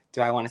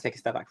 do I want to take a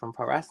step back from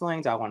pro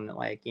wrestling? Do I want to,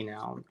 like,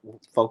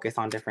 focus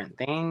on different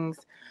things?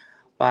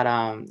 But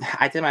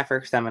I did my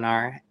first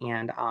seminar,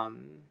 and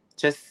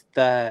just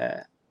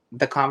the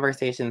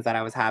conversations that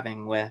I was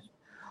having with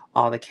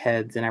all the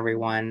kids and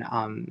everyone,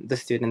 the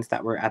students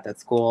that were at that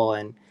school,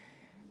 and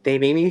they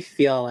made me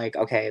feel like,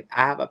 okay,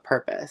 I have a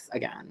purpose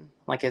again.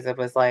 Like, as it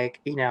was like,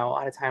 a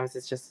lot of times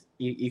it's just,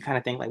 you kind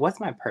of think like,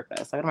 what's my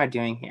purpose? Like, what am I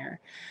doing here?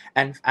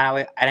 And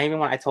even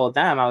when I told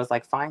them, I was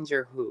like, find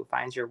your who,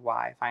 find your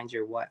why, find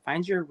your what,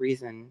 find your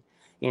reason,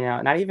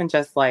 not even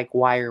just like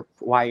why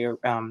you're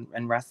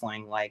in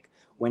wrestling. Like,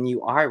 when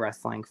you are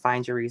wrestling,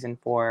 find your reason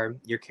for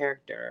your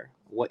character,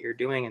 what you're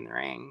doing in the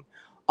ring,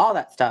 all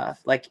that stuff.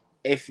 Like,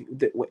 if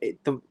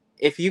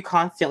you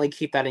constantly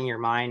keep that in your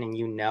mind and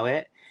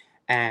it,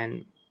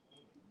 and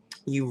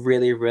you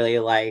really, really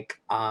like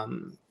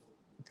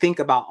think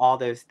about all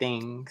those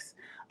things,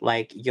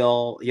 like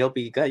you'll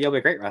be good. You'll be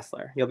a great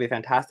wrestler. You'll be a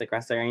fantastic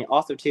wrestler. And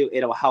also too,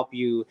 it'll help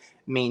you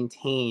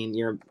maintain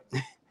your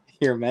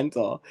your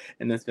mental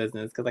in this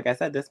business. Because like I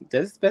said,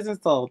 this business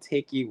will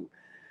take you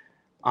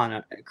on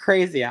a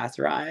crazy ass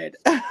ride.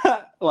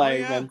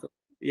 Like, mental.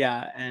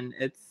 Yeah, and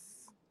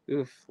it's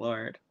oof,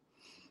 Lord.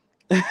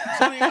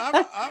 Sonny,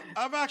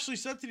 I've actually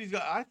said to these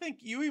guys, I think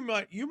you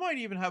might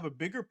even have a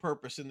bigger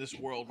purpose in this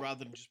world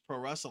rather than just pro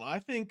wrestling. I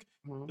think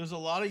there's a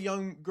lot of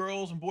young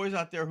girls and boys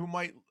out there who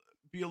might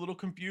be a little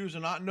confused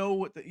and not know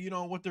what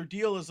what their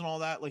deal is and all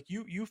that. Like,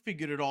 you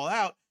figured it all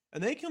out,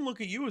 and they can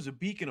look at you as a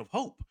beacon of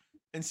hope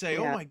and say,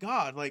 "Oh my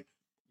God!" Like,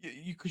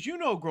 because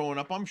growing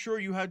up, I'm sure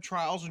you had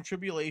trials and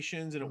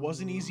tribulations, and it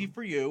wasn't easy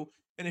for you.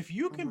 And if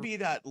you can be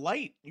that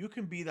light, you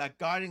can be that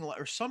guiding light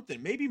or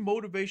something, maybe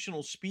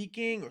motivational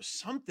speaking or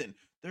something.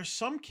 There's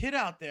some kid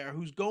out there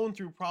who's going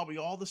through probably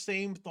all the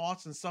same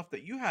thoughts and stuff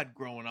that you had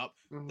growing up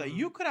that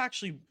you could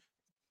actually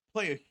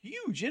play a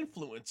huge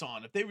influence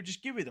on if they would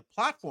just give you the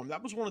platform.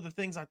 That was one of the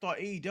things I thought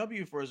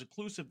AEW, for as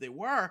inclusive they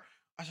were,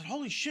 I said,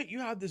 holy shit,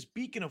 you have this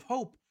beacon of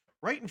hope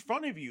right in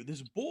front of you,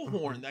 this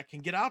bullhorn that can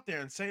get out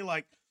there and say,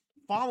 like,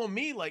 follow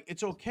me. Like,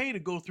 it's okay to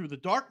go through the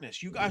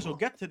darkness. You guys will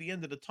get to the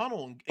end of the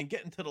tunnel and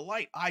get into the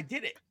light. I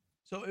did it.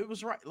 So it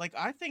was right. Like,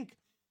 I think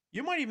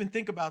you might even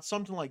think about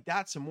something like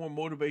that, some more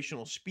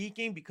motivational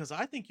speaking, because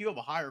I think you have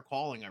a higher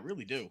calling. I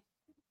really do.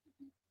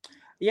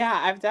 Yeah,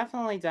 I've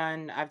definitely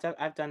done. I've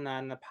done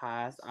that in the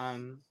past.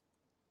 And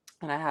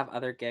I have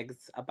other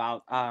gigs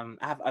I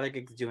have other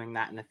gigs doing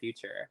that in the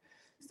future.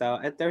 So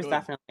there's Good.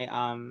 definitely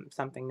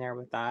something there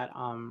with that.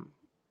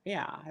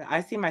 Yeah,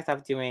 I see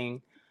myself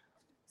doing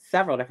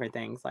several different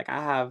things. Like,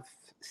 I have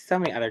so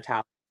many other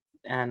talents,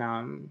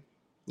 and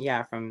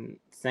yeah, from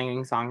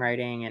singing,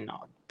 songwriting, and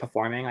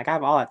performing. Like, I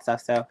have all that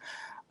stuff. So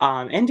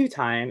in due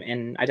time,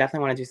 and I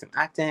definitely want to do some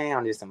acting. I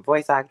want to do some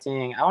voice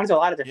acting. I want to do a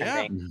lot of different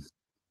things.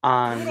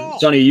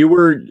 Sonny, you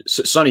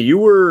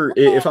were,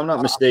 if I'm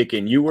not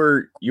mistaken, you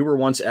were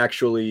once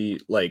actually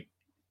like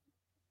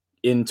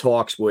in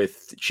talks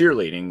with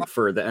cheerleading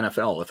for the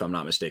NFL, if I'm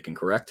not mistaken,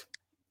 correct?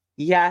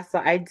 Yeah, so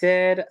I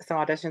did some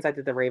auditions. I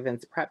did the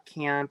Ravens prep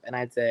camp, and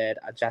I did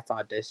a Jets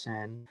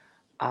audition.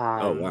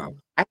 Oh wow!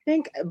 I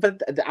think,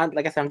 but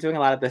like I said, I'm doing a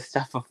lot of this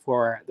stuff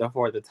before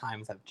the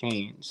times have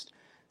changed.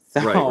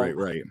 So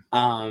right.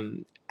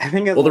 I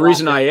think it's the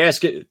reason I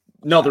ask it.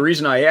 No, the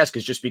reason I ask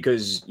is just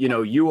because,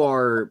 you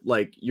are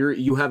like,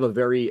 you have a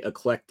very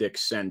eclectic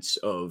sense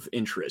of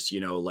interest,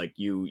 like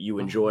you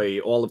enjoy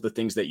all of the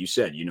things that you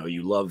said,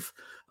 you love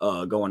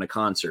going to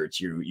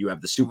concerts, you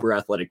have the super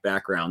athletic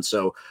background.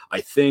 So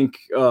I think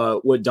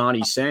what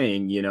Donnie's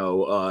saying,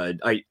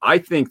 I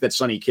think that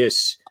Sonny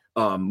Kiss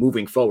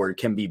moving forward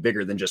can be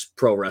bigger than just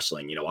pro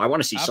wrestling. I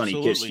want to see Sonny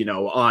Kiss,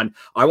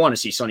 I want to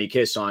see Sonny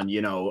Kiss on,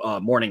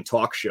 morning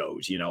talk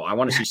shows. I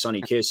want to see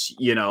Sonny Kiss,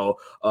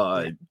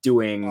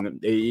 doing,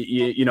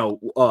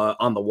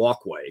 on the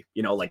walkway,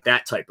 like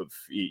that type of,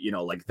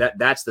 like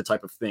that's the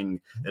type of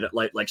thing that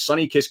like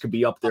Sonny Kiss could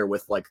be up there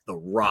with like The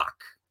Rock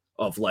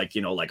of like,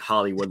 like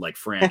Hollywood, like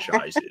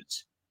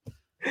franchises.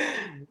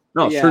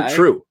 No, yeah,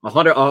 true.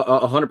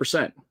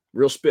 100%.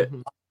 Real spit.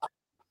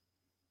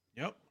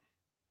 Yep.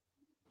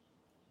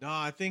 No,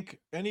 I think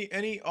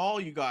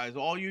all you guys,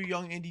 all you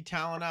young indie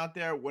talent out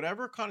there,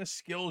 whatever kind of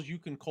skills you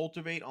can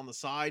cultivate on the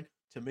side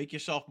to make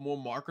yourself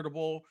more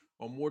marketable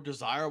or more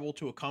desirable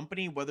to a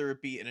company, whether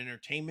it be an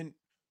entertainment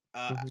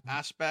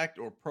aspect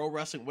or pro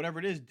wrestling, whatever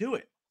it is, do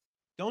it.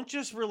 Don't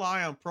just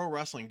rely on pro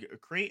wrestling.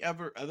 Create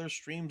other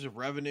streams of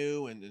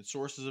revenue and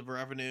sources of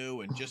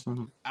revenue, and just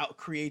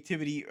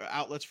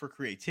outlets for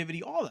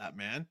creativity, all that,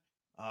 man.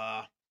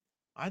 I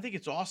think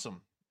it's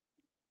awesome.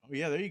 Oh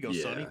yeah, there you go,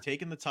 Sonny,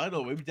 taking the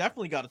title. We've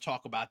definitely got to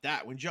talk about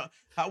that. What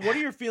are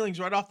your feelings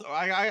right off the?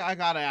 I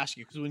gotta ask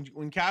you, because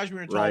when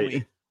Cashmere told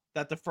me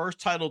that the first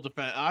title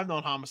defense, I've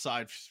known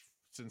Homicide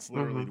since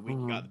literally the week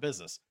we got in the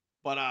business.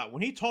 But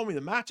when he told me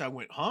the match, I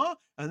went, huh?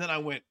 And then I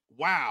went,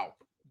 wow,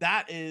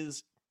 that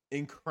is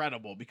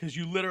incredible because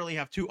you literally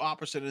have two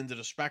opposite ends of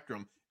the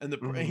spectrum. And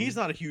he's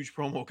not a huge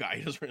promo guy.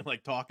 He doesn't really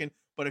like talking.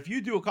 But if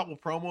you do a couple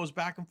promos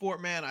back and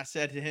forth, man, I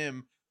said to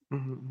him,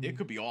 it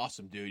could be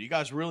awesome, dude. You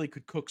guys really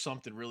could cook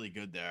something really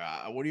good there.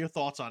 What are your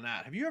thoughts on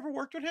that? Have you ever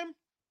worked with him?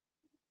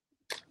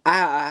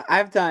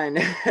 I've done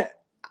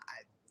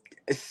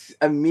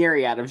a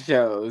myriad of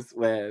shows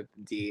with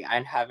D.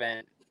 I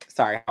haven't.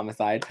 Sorry,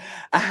 Homicide.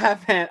 I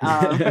haven't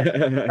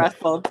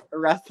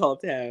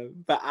wrestled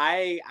him, but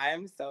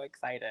I'm so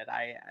excited.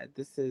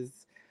 This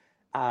is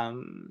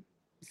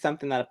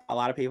something that a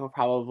lot of people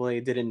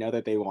probably didn't know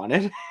that they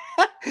wanted.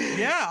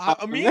 Yeah,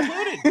 me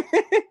included.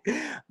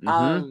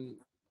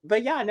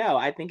 But yeah, no,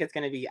 I think it's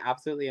going to be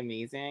absolutely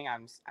amazing.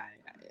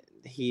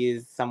 He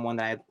is someone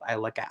that I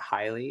look at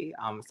highly.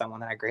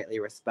 Someone that I greatly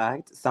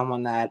respect.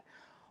 Someone that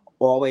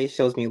always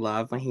shows me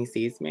love when he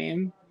sees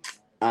me.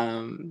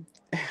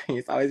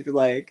 He's always be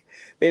like,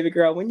 "Baby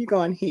girl, when you go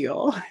on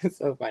heel?" It's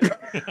so funny.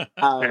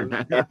 I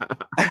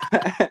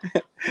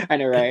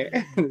know, right?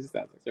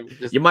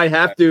 You might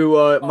have to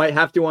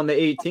on the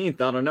 18th.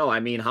 I don't know. I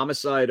mean,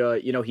 Homicide,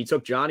 he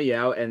took Johnny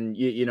out, and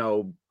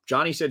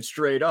Johnny said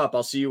straight up,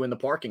 "I'll see you in the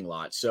parking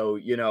lot." So,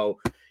 you don't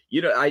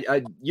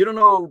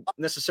know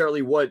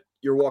necessarily what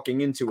you're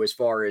walking into as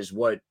far as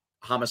what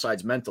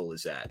Homicide's mental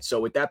is at.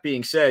 So with that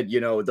being said,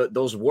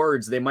 those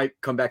words, they might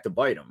come back to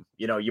bite him.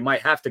 You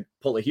might have to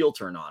pull a heel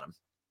turn on him.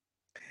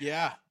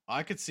 Yeah,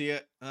 I could see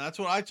it. And that's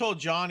what I told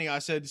Johnny. I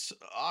said,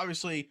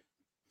 obviously,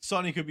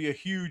 Sonny could be a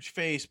huge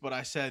face, but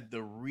I said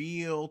the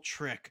real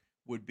trick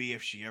would be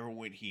if she ever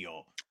went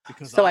heel.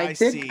 Because so I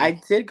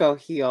did go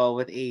heel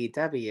with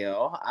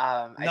AEW.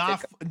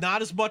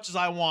 Not as much as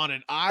I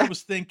wanted. I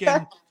was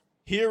thinking,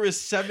 here is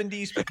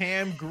 70s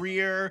Pam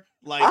Grier,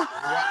 like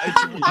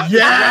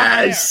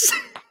yes.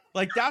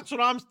 Like that's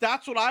what I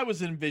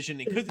was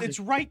envisioning because it's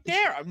right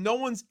there. No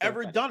one's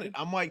ever done it.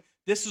 I'm like,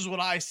 this is what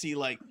I see,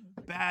 like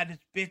baddest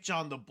bitch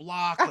on the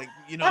block, like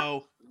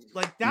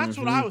like that's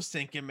what I was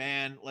thinking,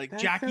 man. Like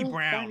that's Jackie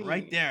Brown, funny.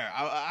 Right there.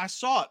 I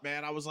saw it,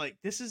 man. I was like,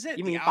 this is it.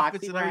 You the mean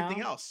outfits Foxy and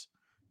everything Brown? else.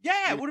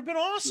 Yeah, it would have been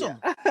awesome.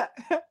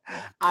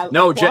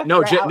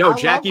 Yeah.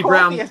 Jackie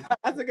Brown.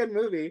 That's a good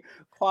movie.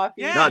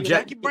 Coffee. Yeah,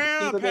 Jackie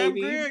Brown, Pam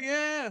Grier.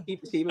 Yeah.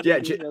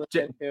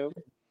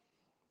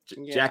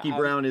 Jackie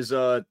Brown is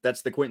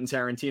that's the Quentin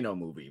Tarantino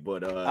movie,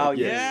 but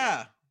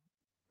yeah.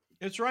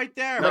 It's right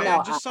there, man.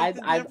 No, just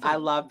something I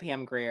love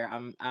Pam Grier.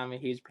 I'm a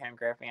huge Pam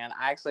Grier fan.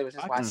 I actually was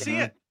just watching. I can see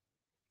it.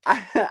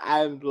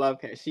 I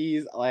love her.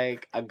 She's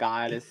like a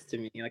goddess to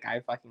me. Like I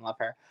fucking love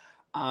her.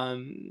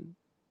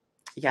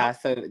 Yeah,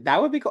 so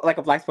that would be cool. Like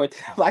a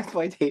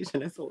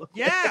blaxploitation is a little.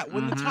 Yeah,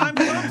 when the time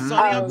comes,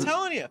 Sonny, I'm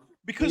telling you.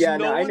 Because I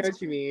know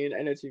what you mean.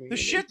 The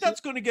shit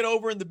that's going to get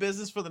over in the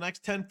business for the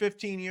next 10,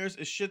 15 years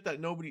is shit that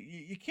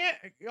you can't,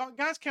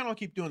 guys can't all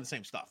keep doing the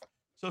same stuff.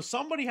 So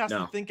somebody has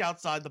to think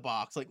outside the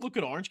box. Like, look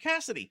at Orange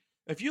Cassidy.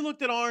 If you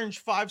looked at Orange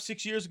 5,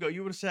 6 years ago,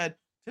 you would have said,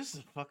 this is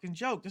a fucking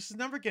joke. This is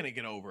never going to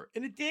get over.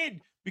 And it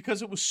did,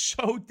 because it was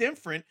so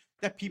different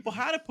that people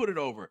had to put it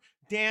over.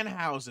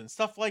 Danhausen,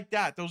 stuff like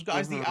that. Those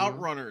guys, the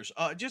Outrunners,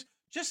 just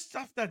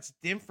stuff that's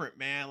different,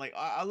 man. Like,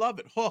 I love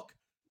it. Hook.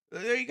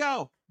 There you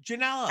go.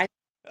 Janella.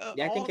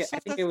 I think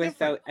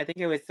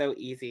it was so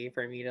easy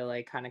for me to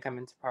like kind of come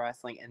into pro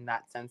wrestling in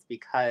that sense,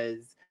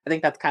 because I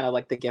think that's kind of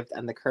like the gift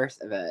and the curse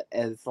of it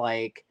is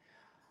like,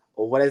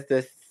 what is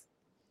this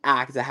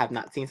act? I have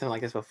not seen something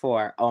like this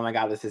before. Oh my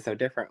God, this is so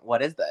different.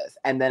 What is this?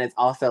 And then it's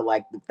also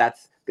like,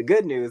 that's the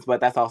good news,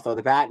 but that's also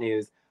the bad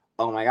news.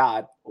 Oh my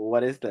God,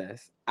 what is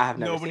this? I have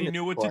never Nobody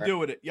knew what to do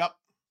with it. Yep.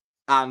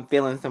 I'm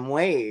feeling some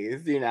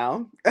ways,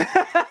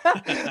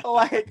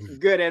 like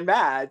good and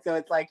bad. So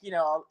it's like,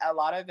 a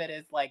lot of it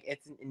is like,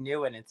 it's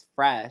new and it's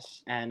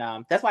fresh. And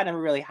that's why I never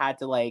really had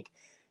to like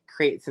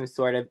create some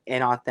sort of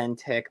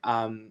inauthentic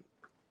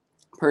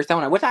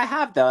persona, which I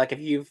have though. Like if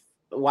you've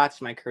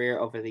watched my career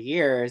over the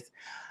years,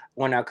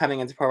 when I was coming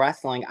into pro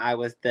wrestling, I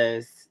was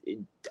this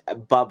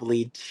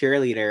bubbly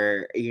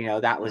cheerleader,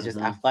 that was just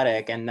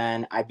athletic. And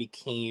then I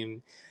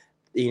became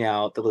the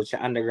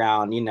Lucha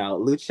Underground,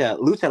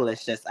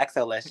 Lucha-licious,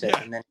 Exo-licious,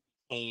 and then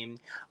came,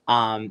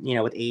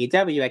 with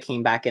AEW, I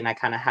came back and I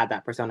kind of had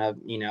that persona of,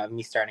 of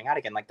me starting out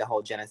again, like the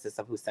whole genesis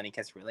of who Sonny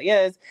Kiss really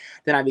is.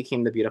 Then I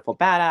became the beautiful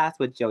badass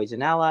with Joey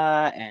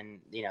Janella and,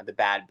 the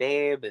bad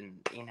babe, and,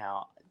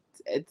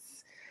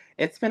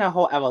 it's been a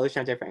whole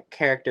evolution of different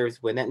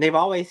characters within. They've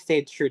always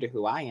stayed true to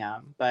who I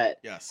am, but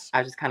yes,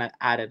 I just kind of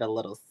added a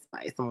little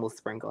spice, a little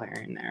sprinkle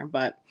here and there,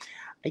 but.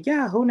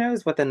 Yeah, who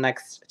knows what the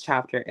next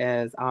chapter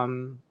is. I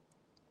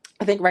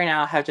think right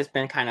now I have just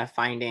been kind of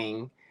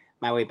finding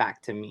my way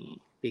back to me,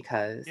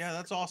 because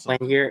that's awesome.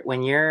 When you're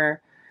feeling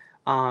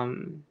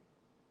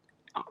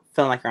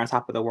like you're on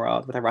top of the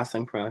world with a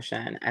wrestling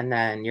promotion, and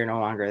then you're no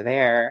longer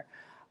there,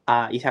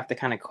 you have to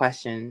kind of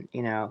question,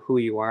 who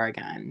you are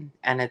again.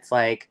 And it's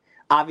like,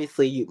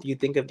 obviously you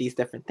think of these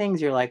different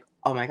things, you're like,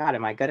 oh my God,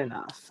 am I good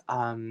enough?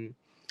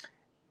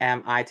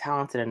 am I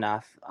talented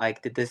enough?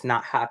 Like, did this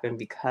not happen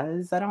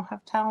because I don't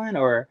have talent,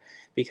 or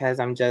because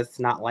I'm just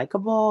not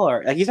likable?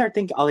 Or like, you start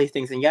thinking all these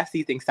things, and yes,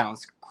 these things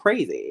sounds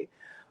crazy,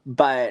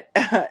 but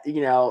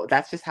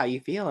that's just how you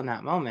feel in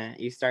that moment.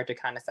 You start to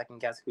kind of second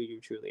guess who you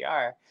truly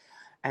are.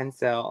 And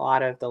so a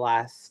lot of the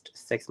last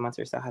 6 months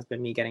or so has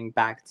been me getting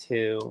back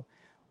to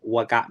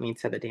what got me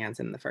to the dance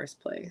in the first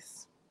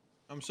place.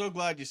 I'm so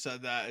glad you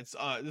said that. It's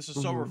this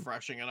is so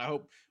refreshing, and I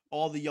hope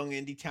all the young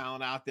indie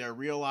talent out there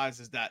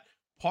realizes that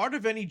part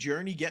of any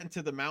journey getting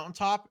to the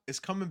mountaintop is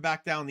coming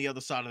back down the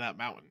other side of that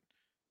mountain.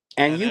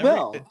 And you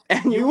will.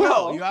 And you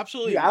will. You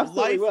absolutely You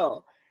absolutely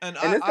will. And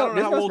And I don't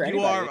know how old you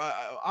anybody. are.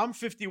 I'm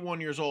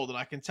 51 years old, and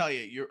I can tell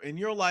you, you're in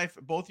your life,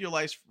 both your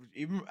lives,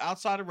 even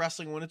outside of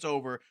wrestling, when it's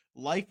over,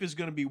 life is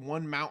going to be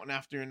one mountain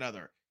after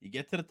another. You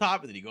get to the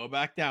top, and then you go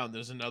back down.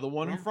 There's another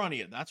one in front of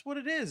you. That's what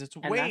it is. It's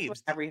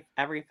waves. That's what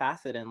every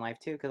facet in life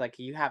too, because like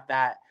you have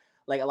that.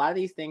 Like a lot of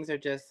these things are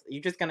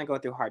you're just gonna go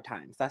through hard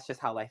times. That's just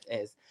how life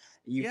is.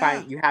 You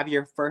find you have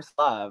your first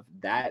love.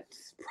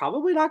 That's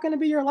probably not gonna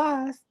be your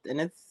last, and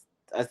it's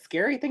a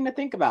scary thing to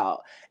think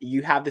about.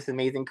 You have this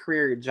amazing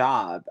career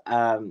job.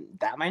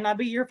 That might not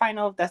be your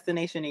final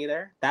destination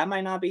either. That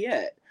might not be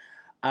it.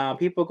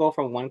 People go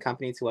from one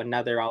company to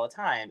another all the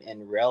time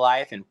in real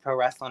life and pro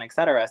wrestling,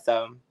 etc.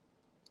 So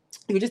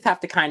you just have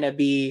to kind of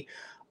be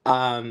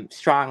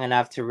strong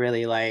enough to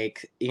really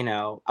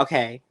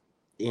okay,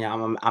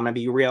 I'm gonna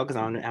be real because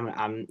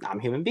I'm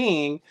a human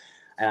being,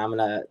 and I'm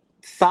gonna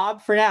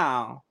sob for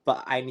now,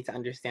 but I need to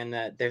understand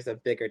that there's a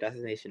bigger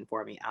destination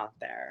for me out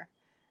there.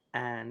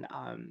 And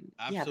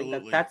I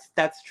think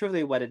that's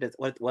truly what it is,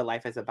 what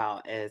life is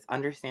about, is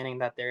understanding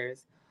that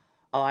there's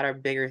a lot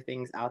of bigger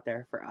things out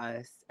there for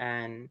us.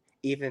 And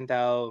even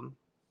though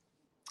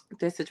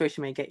this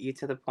situation may get you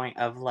to the point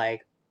of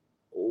like,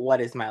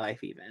 what is my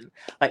life even?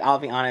 Like, I'll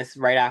be honest,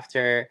 right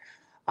after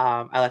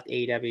I left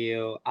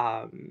AEW,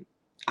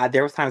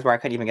 there was times where I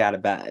couldn't even get out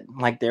of bed.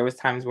 Like, there was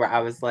times where I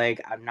was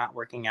like, I'm not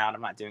working out,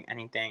 I'm not doing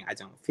anything, I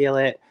don't feel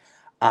it.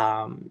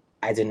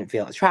 I didn't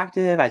feel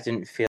attractive. I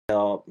didn't feel,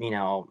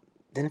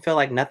 didn't feel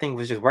like nothing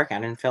was just working. I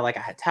didn't feel like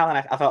I had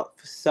talent. I felt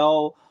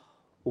so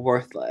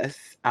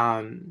worthless.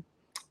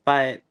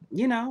 But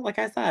like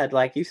I said,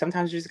 like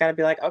sometimes you just gotta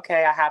be like,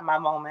 okay, I had my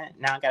moment.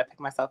 Now I gotta pick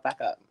myself back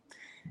up.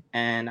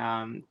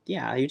 And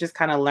you just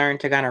kind of learn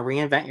to kind of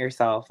reinvent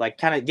yourself, like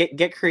kind of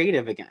get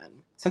creative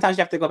again. Sometimes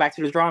you have to go back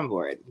to the drawing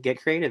board,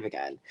 get creative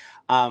again.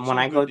 When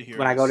I go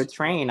to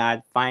train,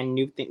 I find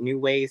new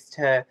ways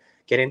to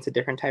get into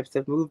different types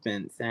of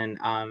movements, and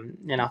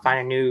find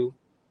a new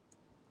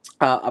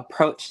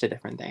approach to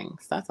different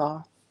things. That's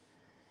all.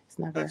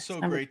 That's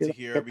so great to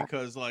hear,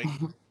 because like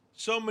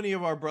so many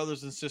of our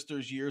brothers and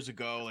sisters years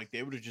ago, like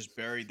they would have just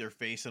buried their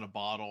face in a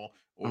bottle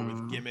or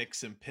with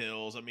gimmicks and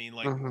pills. I mean,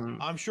 like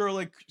I'm sure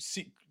like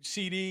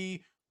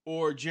CD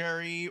or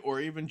Jerry or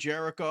even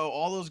Jericho,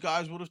 all those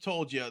guys would have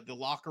told you the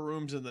locker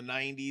rooms in the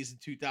 90s and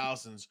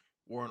 2000s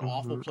were an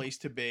awful place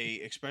to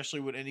be, especially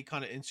with any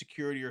kind of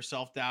insecurity or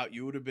self-doubt.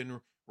 You would have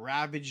been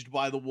ravaged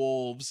by the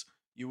wolves.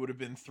 You would have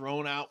been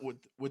thrown out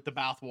with the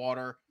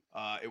bathwater.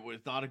 It was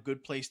not a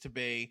good place to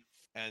be.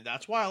 And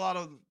that's why a lot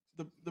of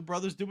the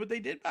brothers did what they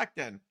did back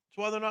then. That's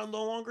why they're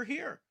no longer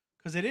here,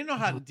 because they didn't know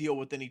how to deal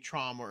with any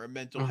trauma or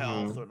mental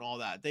health and all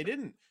that. They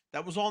didn't.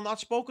 That was all not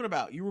spoken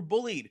about. You were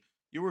bullied.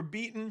 You were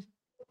beaten.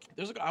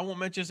 There's a guy, I won't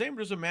mention his name, but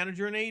there's a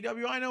manager in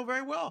AEW I know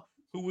very well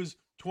who was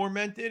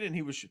tormented, and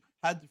he was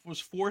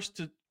forced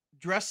to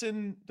dress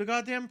in the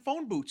goddamn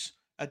phone booths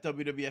at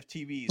WWF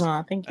TVs.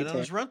 And on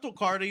his rental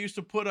car, they used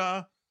to put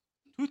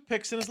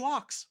toothpicks in his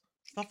locks,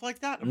 stuff like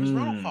that, of his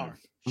rental car,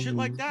 shit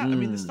like that. I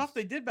mean, the stuff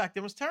they did back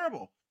then was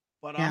terrible.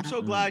 But I'm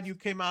so glad you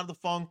came out of the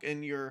funk,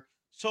 and you're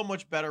so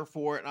much better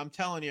for it. And I'm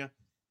telling you,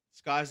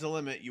 sky's the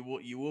limit. You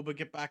will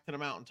get back to the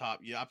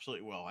mountaintop. You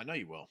absolutely will. I know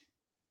you will.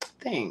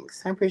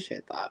 Thanks. I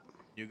appreciate that.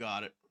 You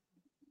got it.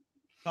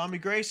 Tommy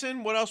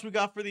Grayson, what else we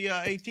got for the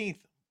 18th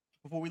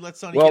before we let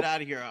Sonny get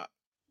out of here?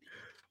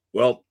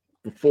 Well,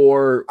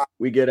 before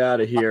we get out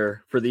of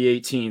here, for the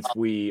 18th,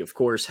 we of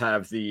course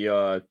have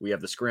the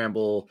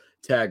scramble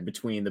tag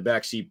between the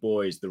Backseat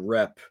Boys, the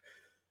Rep,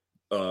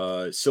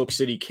 Silk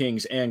City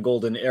Kings, and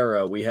Golden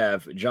Era. We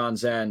have John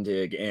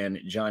Zandig and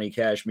Johnny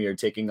Cashmere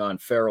taking on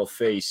Feral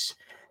Face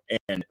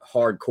and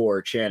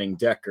Hardcore Channing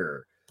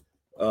Decker.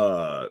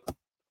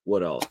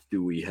 What else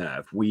do we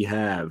have? We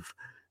have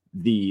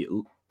the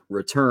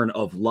return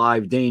of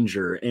Live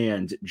Danger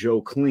and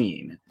Joe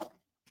Clean.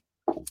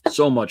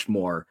 So much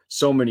more.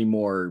 So many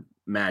more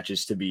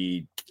matches to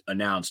be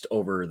announced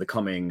over the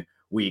coming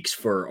weeks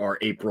for our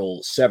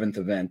April 7th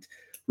event.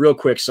 Real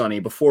quick, Sonny,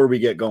 before we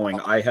get going,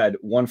 I had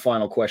one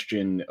final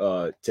question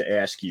to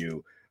ask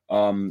you.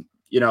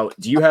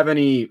 Do you have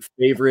any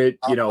favorite,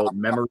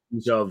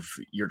 memories of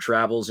your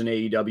travels in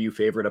AEW,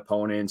 favorite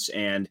opponents?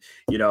 And,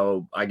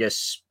 I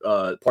guess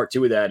part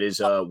two of that is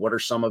what are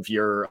some of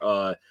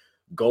your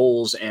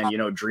goals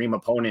and, dream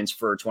opponents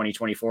for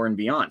 2024 and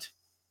beyond?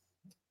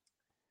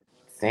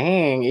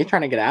 Dang, you're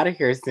trying to get out of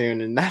here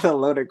soon, and that's a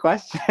loaded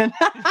question.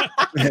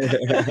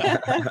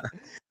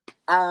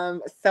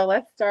 So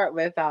let's start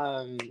with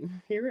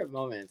favorite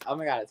moments. Oh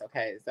my god, it's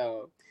okay.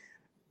 So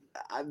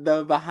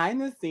the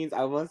behind the scenes,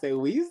 I will say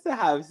we used to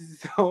have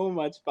so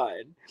much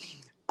fun.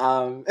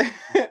 Um,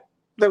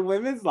 the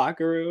women's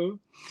locker room.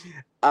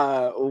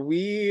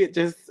 We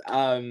just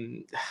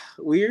we're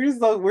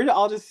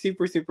all just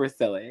super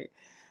silly,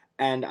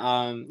 and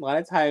a lot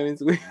of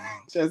times we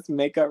just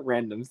make up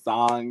random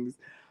songs,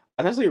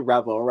 especially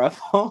Rebel.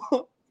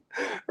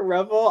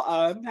 Rebel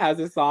has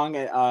a song,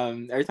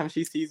 and every time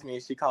she sees me,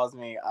 she calls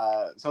me.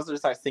 She'll also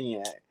just start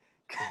singing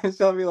it.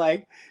 She'll be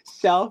like,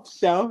 "Shelf,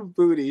 shelf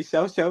booty,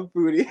 shelf, shelf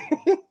booty."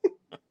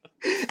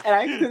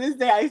 And to this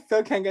day, I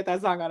still can't get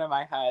that song out of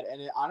my head,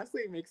 and it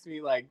honestly makes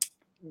me like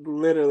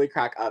literally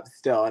crack up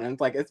still. And it's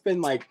like it's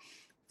been like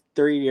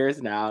 3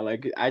 years now.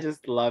 Like I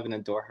just love and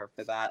adore her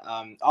for that.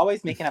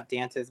 Always making up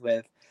dances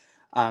with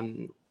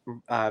um,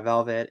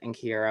 Velvet and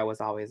Kiera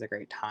was always a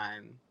great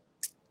time.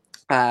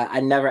 I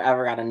never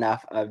ever got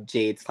enough of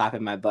Jade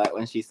slapping my butt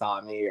when she saw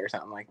me or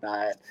something like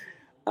that.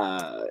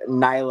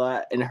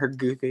 Nyla and her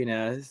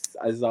goofiness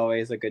is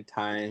always a good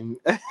time.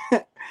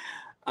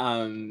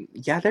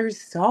 Yeah,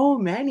 there's so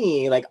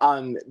many. Like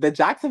the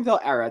Jacksonville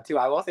era too.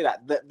 I will say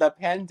that the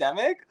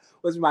pandemic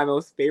was my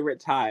most favorite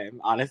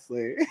time,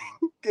 honestly.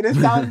 It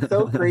sounds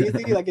so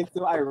crazy, like it's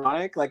so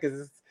ironic, like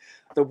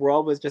the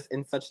world was just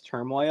in such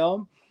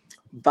turmoil.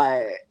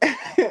 But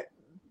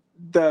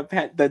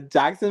the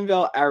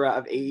Jacksonville era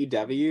of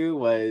AEW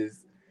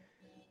was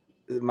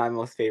my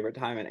most favorite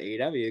time at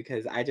AEW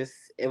because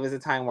it was a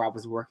time where I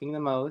was working the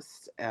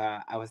most.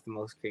 I was the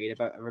most creative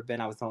I've ever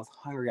been. I was the most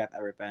hungry I've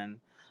ever been.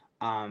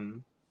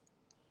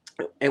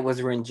 It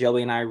was when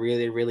Joey and I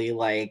really, really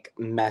like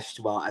meshed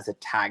well as a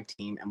tag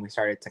team, and we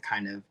started to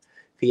kind of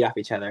feed off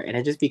each other, and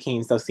it just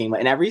became so seamless.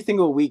 And every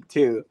single week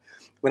too,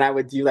 when I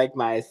would do like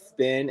my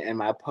spin and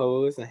my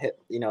pose and hit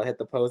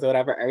the pose or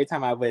whatever, every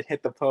time I would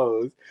hit the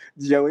pose,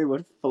 Joey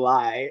would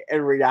fly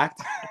and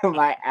react to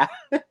my ass.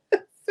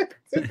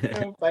 It's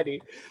so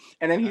funny.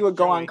 And then he would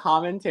go on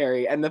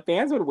commentary, and the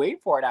fans would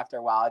wait for it after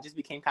a while. It just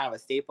became kind of a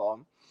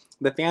staple.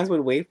 The fans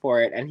would wait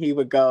for it, and he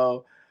would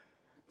go,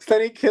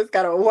 Sonny Kiss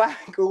got a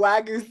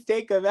wagyu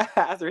steak of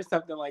ass or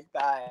something like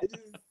that. It's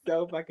just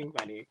so fucking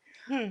funny.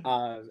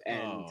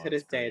 And to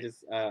this day,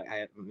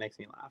 it makes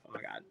me laugh. Oh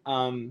my god.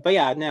 But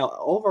yeah, no.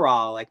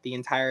 Overall, like the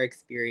entire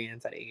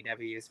experience at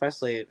AEW,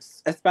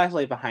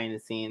 especially behind the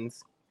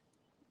scenes,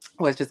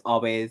 was just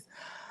always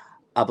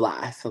a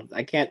blast. So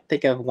I can't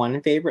think of one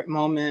favorite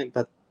moment,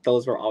 but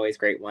those were always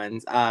great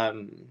ones.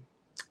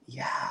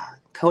 Yeah,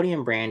 Cody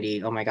and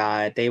Brandy. Oh my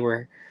god, they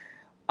were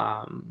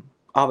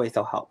always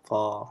so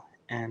helpful.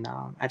 And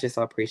I just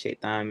so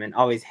appreciate them, and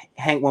always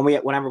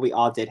whenever we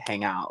all did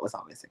hang out, it was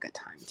always a good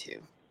time too.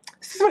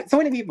 So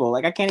many people,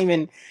 like I can't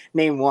even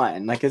name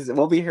one, like cause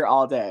we'll be here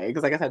all day.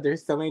 Because like I said,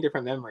 there's so many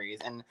different memories,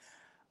 and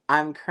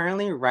I'm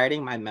currently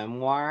writing my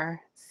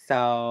memoir.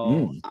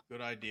 So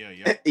good idea.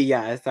 Yeah.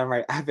 Yes,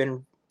 I've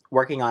been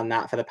working on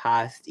that for the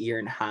past year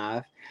and a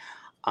half.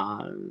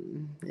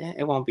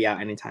 It won't be out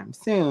anytime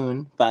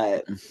soon,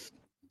 but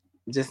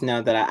just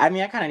know that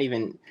I kind of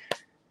even.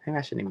 Maybe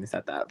I shouldn't even have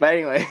said that. But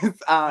anyways,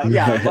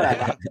 yeah,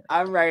 whatever.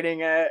 I'm writing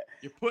it.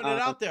 You're putting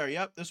it out there.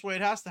 Yep, this way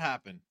it has to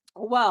happen.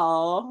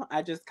 Well,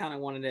 I just kind of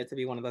wanted it to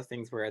be one of those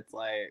things where it's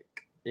like,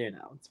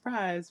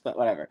 surprise, but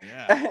whatever.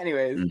 Yeah.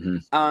 Anyways,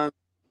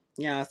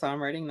 yeah, so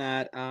I'm writing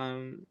that,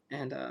 and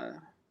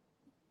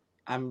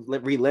I'm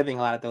reliving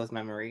a lot of those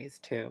memories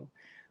too,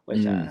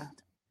 which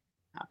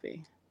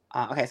happy.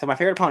 Okay, so my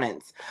favorite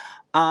opponents.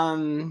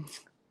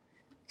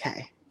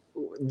 Okay.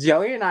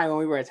 Joey and I, when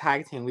we were a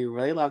tag team, we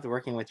really loved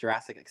working with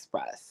Jurassic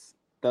Express.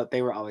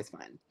 They were always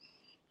fun.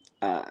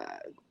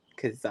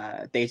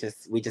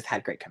 Because we just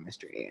had great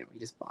chemistry and we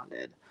just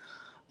bonded.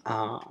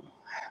 My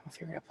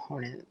favorite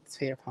opponents.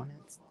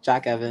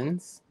 Jack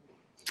Evans.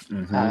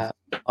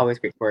 Always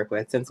great to work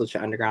with. Since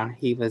Lucha Underground,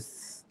 he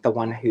was the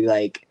one who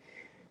like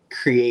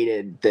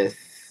created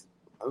this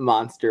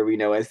monster we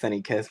know as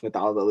Sonny Kiss with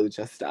all the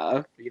Lucha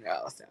stuff,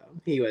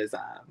 So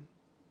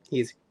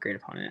he's a great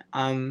opponent.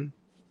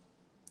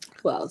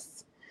 Who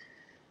else?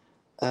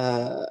 Who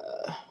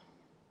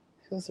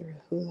else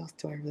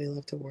do I really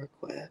love to work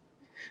with?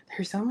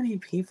 There's so many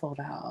people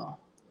though.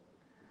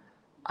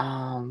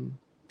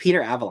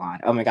 Peter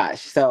Avalon. Oh my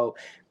gosh. So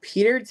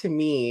Peter, to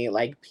me,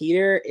 like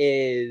Peter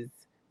was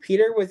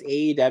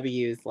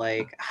AEW's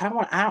like I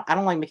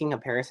don't like making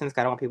comparisons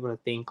because I don't want people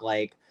to think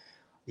like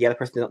the other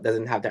person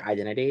doesn't have their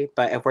identity.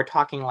 But if we're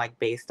talking like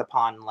based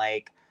upon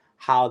like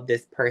how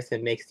this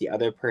person makes the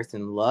other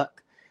person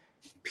look,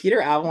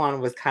 Peter Avalon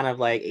was kind of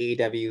like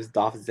AEW's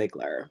Dolph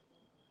Ziggler.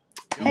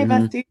 Hey,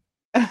 Bestie.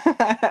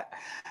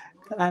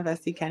 My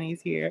bestie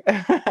Kenny's here.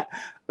 But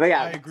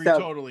yeah, I agree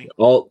totally.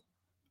 Well,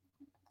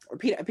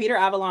 Peter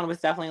Avalon was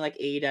definitely like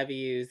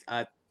AEW's,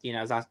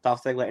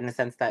 Dolph Ziggler in the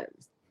sense that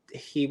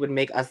he would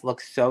make us look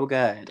so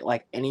good.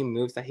 Like any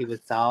moves that he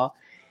would sell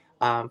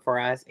for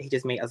us, he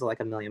just made us look like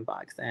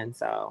 $1,000,000. And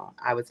so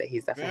I would say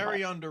he's definitely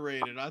very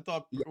underrated. I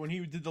thought when he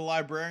did the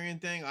librarian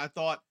thing, I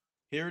thought,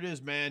 here it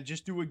is, man.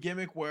 Just do a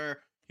gimmick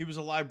where he was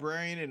a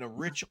librarian and a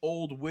rich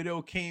old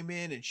widow came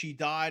in and she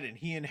died and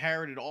he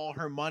inherited all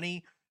her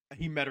money.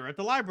 He met her at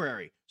the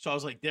library. So I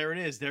was like, there it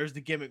is. There's the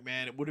gimmick,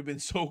 man. It would have been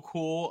so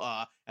cool.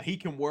 He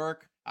can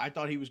work. I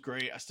thought he was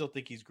great. I still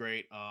think he's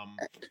great.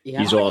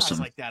 Yeah. He's a lot of awesome.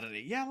 guys like that at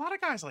a lot of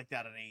guys like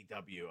that in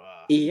AEW.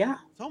 Yeah.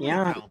 So many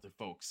talented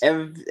folks.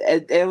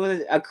 It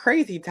was a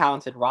crazy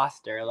talented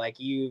roster. Like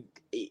you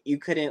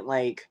couldn't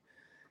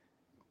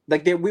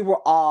we were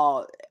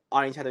all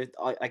on each other's,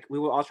 like we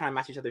were all trying to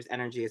match each other's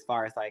energy as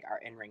far as like our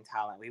in-ring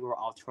talent. We were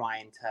all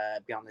trying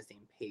to be on the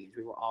same page.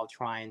 We were all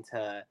trying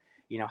to,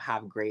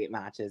 have great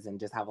matches and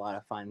just have a lot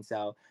of fun.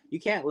 So you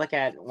can't look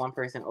at one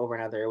person over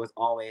another. It was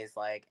always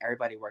like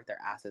everybody worked their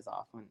asses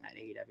off at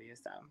AEW.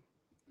 So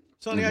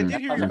Sonny, I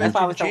did hear you that's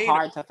why mention it was so Jade.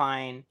 hard to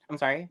find. I'm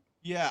sorry.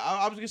 Yeah,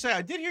 I was gonna say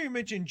I did hear you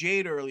mention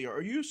Jade earlier.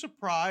 Are you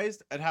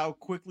surprised at how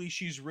quickly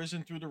she's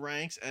risen through the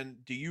ranks?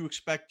 And do you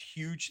expect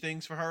huge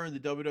things for her in the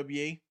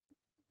WWE?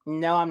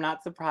 No, I'm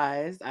not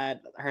surprised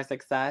at her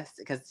success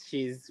because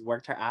she's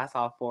worked her ass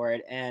off for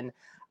it. And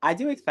I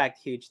do expect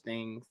huge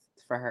things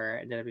for her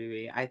in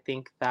WWE. I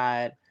think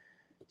that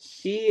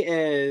she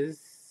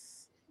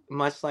is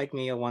much like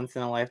me, a once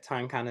in a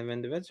lifetime kind of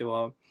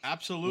individual.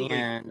 Absolutely.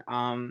 And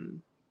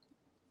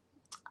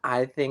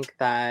I think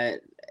that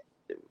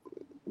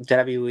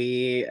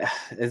WWE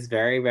is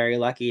very, very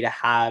lucky to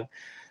have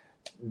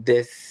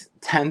this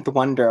 10th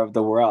wonder of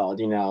the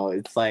world.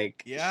 It's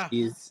like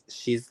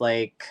she's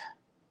like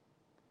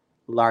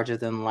larger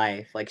than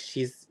life. Like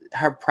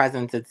her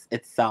presence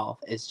itself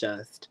is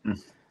just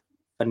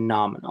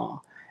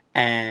phenomenal.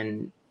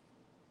 And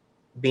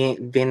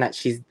being that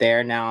she's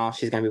there now,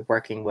 she's going to be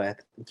working with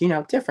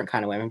different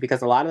kind of women,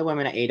 because a lot of the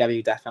women at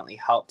AEW definitely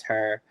helped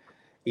her.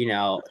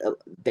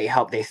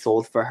 They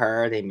sold for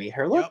her, they made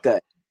her look good.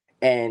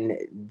 And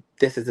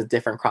this is a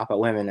different crop of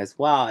women as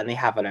well, and they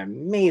have an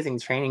amazing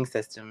training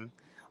system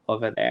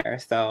over there.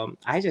 So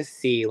I just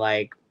see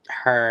like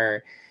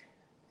her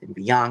and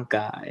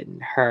Bianca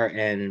and her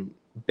and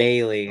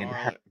Bailey and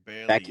her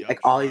Becky, like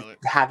all these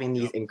having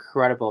these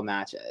incredible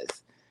matches.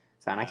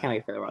 So and I can't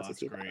wait for the world to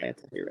see that.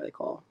 It's gonna be really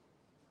cool.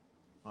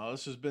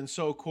 This has been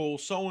so cool,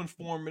 so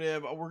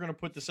informative. We're going to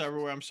put this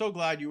everywhere. I'm so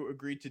glad you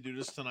agreed to do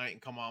this tonight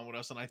and come on with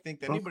us. And I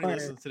think that anybody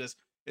listening to this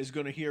is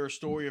going to hear a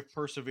story of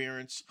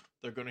perseverance.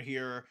 They're going to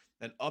hear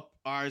an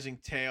uprising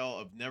tale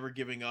of never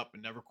giving up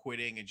and never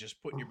quitting and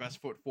just putting your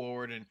best foot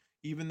forward. And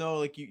even though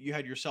like you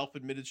had your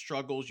self-admitted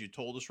struggles, you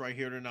told us right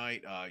here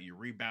tonight, you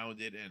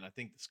rebounded. And I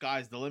think the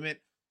sky's the limit.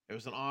 It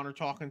was an honor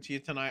talking to you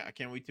tonight. I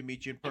can't wait to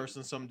meet you in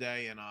person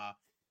someday. And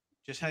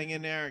just hang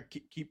in there and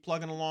keep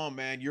plugging along,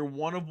 man. You're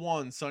one of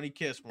one, Sonny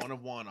Kiss, one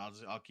of one.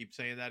 I'll keep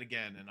saying that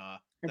again. And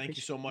thank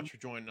you so much for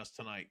joining us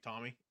tonight,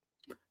 Tommy.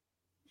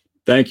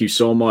 Thank you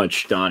so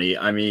much, Donnie.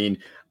 I mean,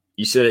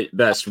 you said it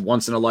best.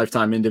 Once in a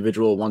lifetime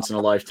individual, once in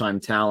a lifetime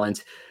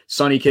talent.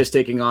 Sonny Kiss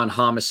taking on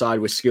Homicide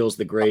with Skills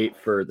the Great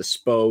for the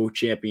SPO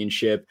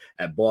Championship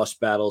at Boss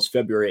Battles,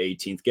 February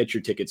 18th. Get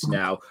your tickets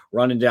now.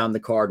 Running down the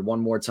card one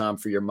more time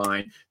for your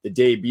mind. The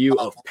debut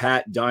of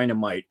Pat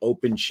Dynamite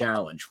Open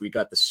Challenge. We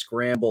got the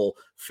Scramble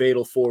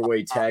Fatal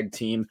 4-Way Tag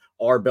Team.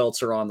 Our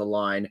belts are on the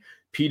line.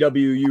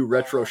 PWU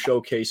Retro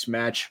Showcase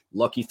match.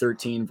 Lucky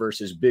 13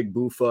 versus Big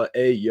Boofa.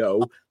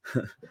 Ayo.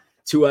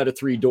 2 out of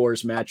 3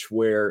 doors match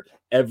where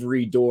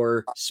every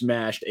door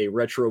smashed a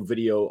retro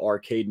video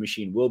arcade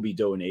machine will be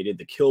donated.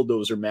 The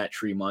Killdozer Matt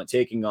Tremont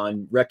taking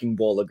on Wrecking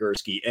Ball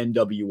Legursky,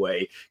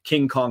 NWA,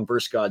 King Kong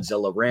vs.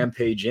 Godzilla,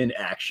 Rampage in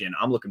action.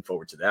 I'm looking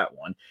forward to that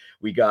one.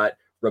 We got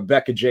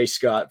Rebecca J.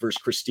 Scott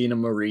versus Christina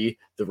Marie,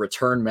 the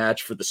return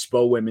match for the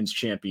SPO Women's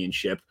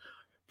Championship.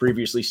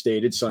 Previously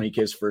stated, Sonny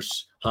Kiss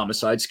versus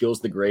Homicide,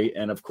 Skills the Great,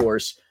 and of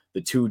course,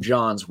 the two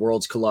Johns,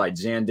 Worlds Collide,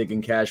 Zandig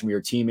and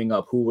Kashmir teaming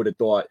up. Who would have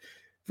thought?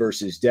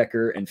 Versus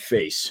Decker and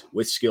Face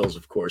with Skills,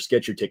 of course.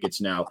 Get your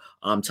tickets now.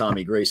 I'm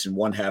Tommy Grayson,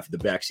 one half of the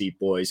Backseat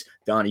Boys.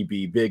 Donnie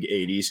B, Big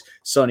 80s.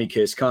 Sonny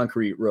Kiss,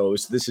 Concrete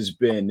Rose. This has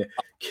been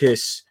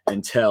Kiss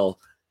and Tell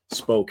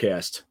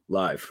Spocast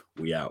Live.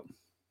 We out.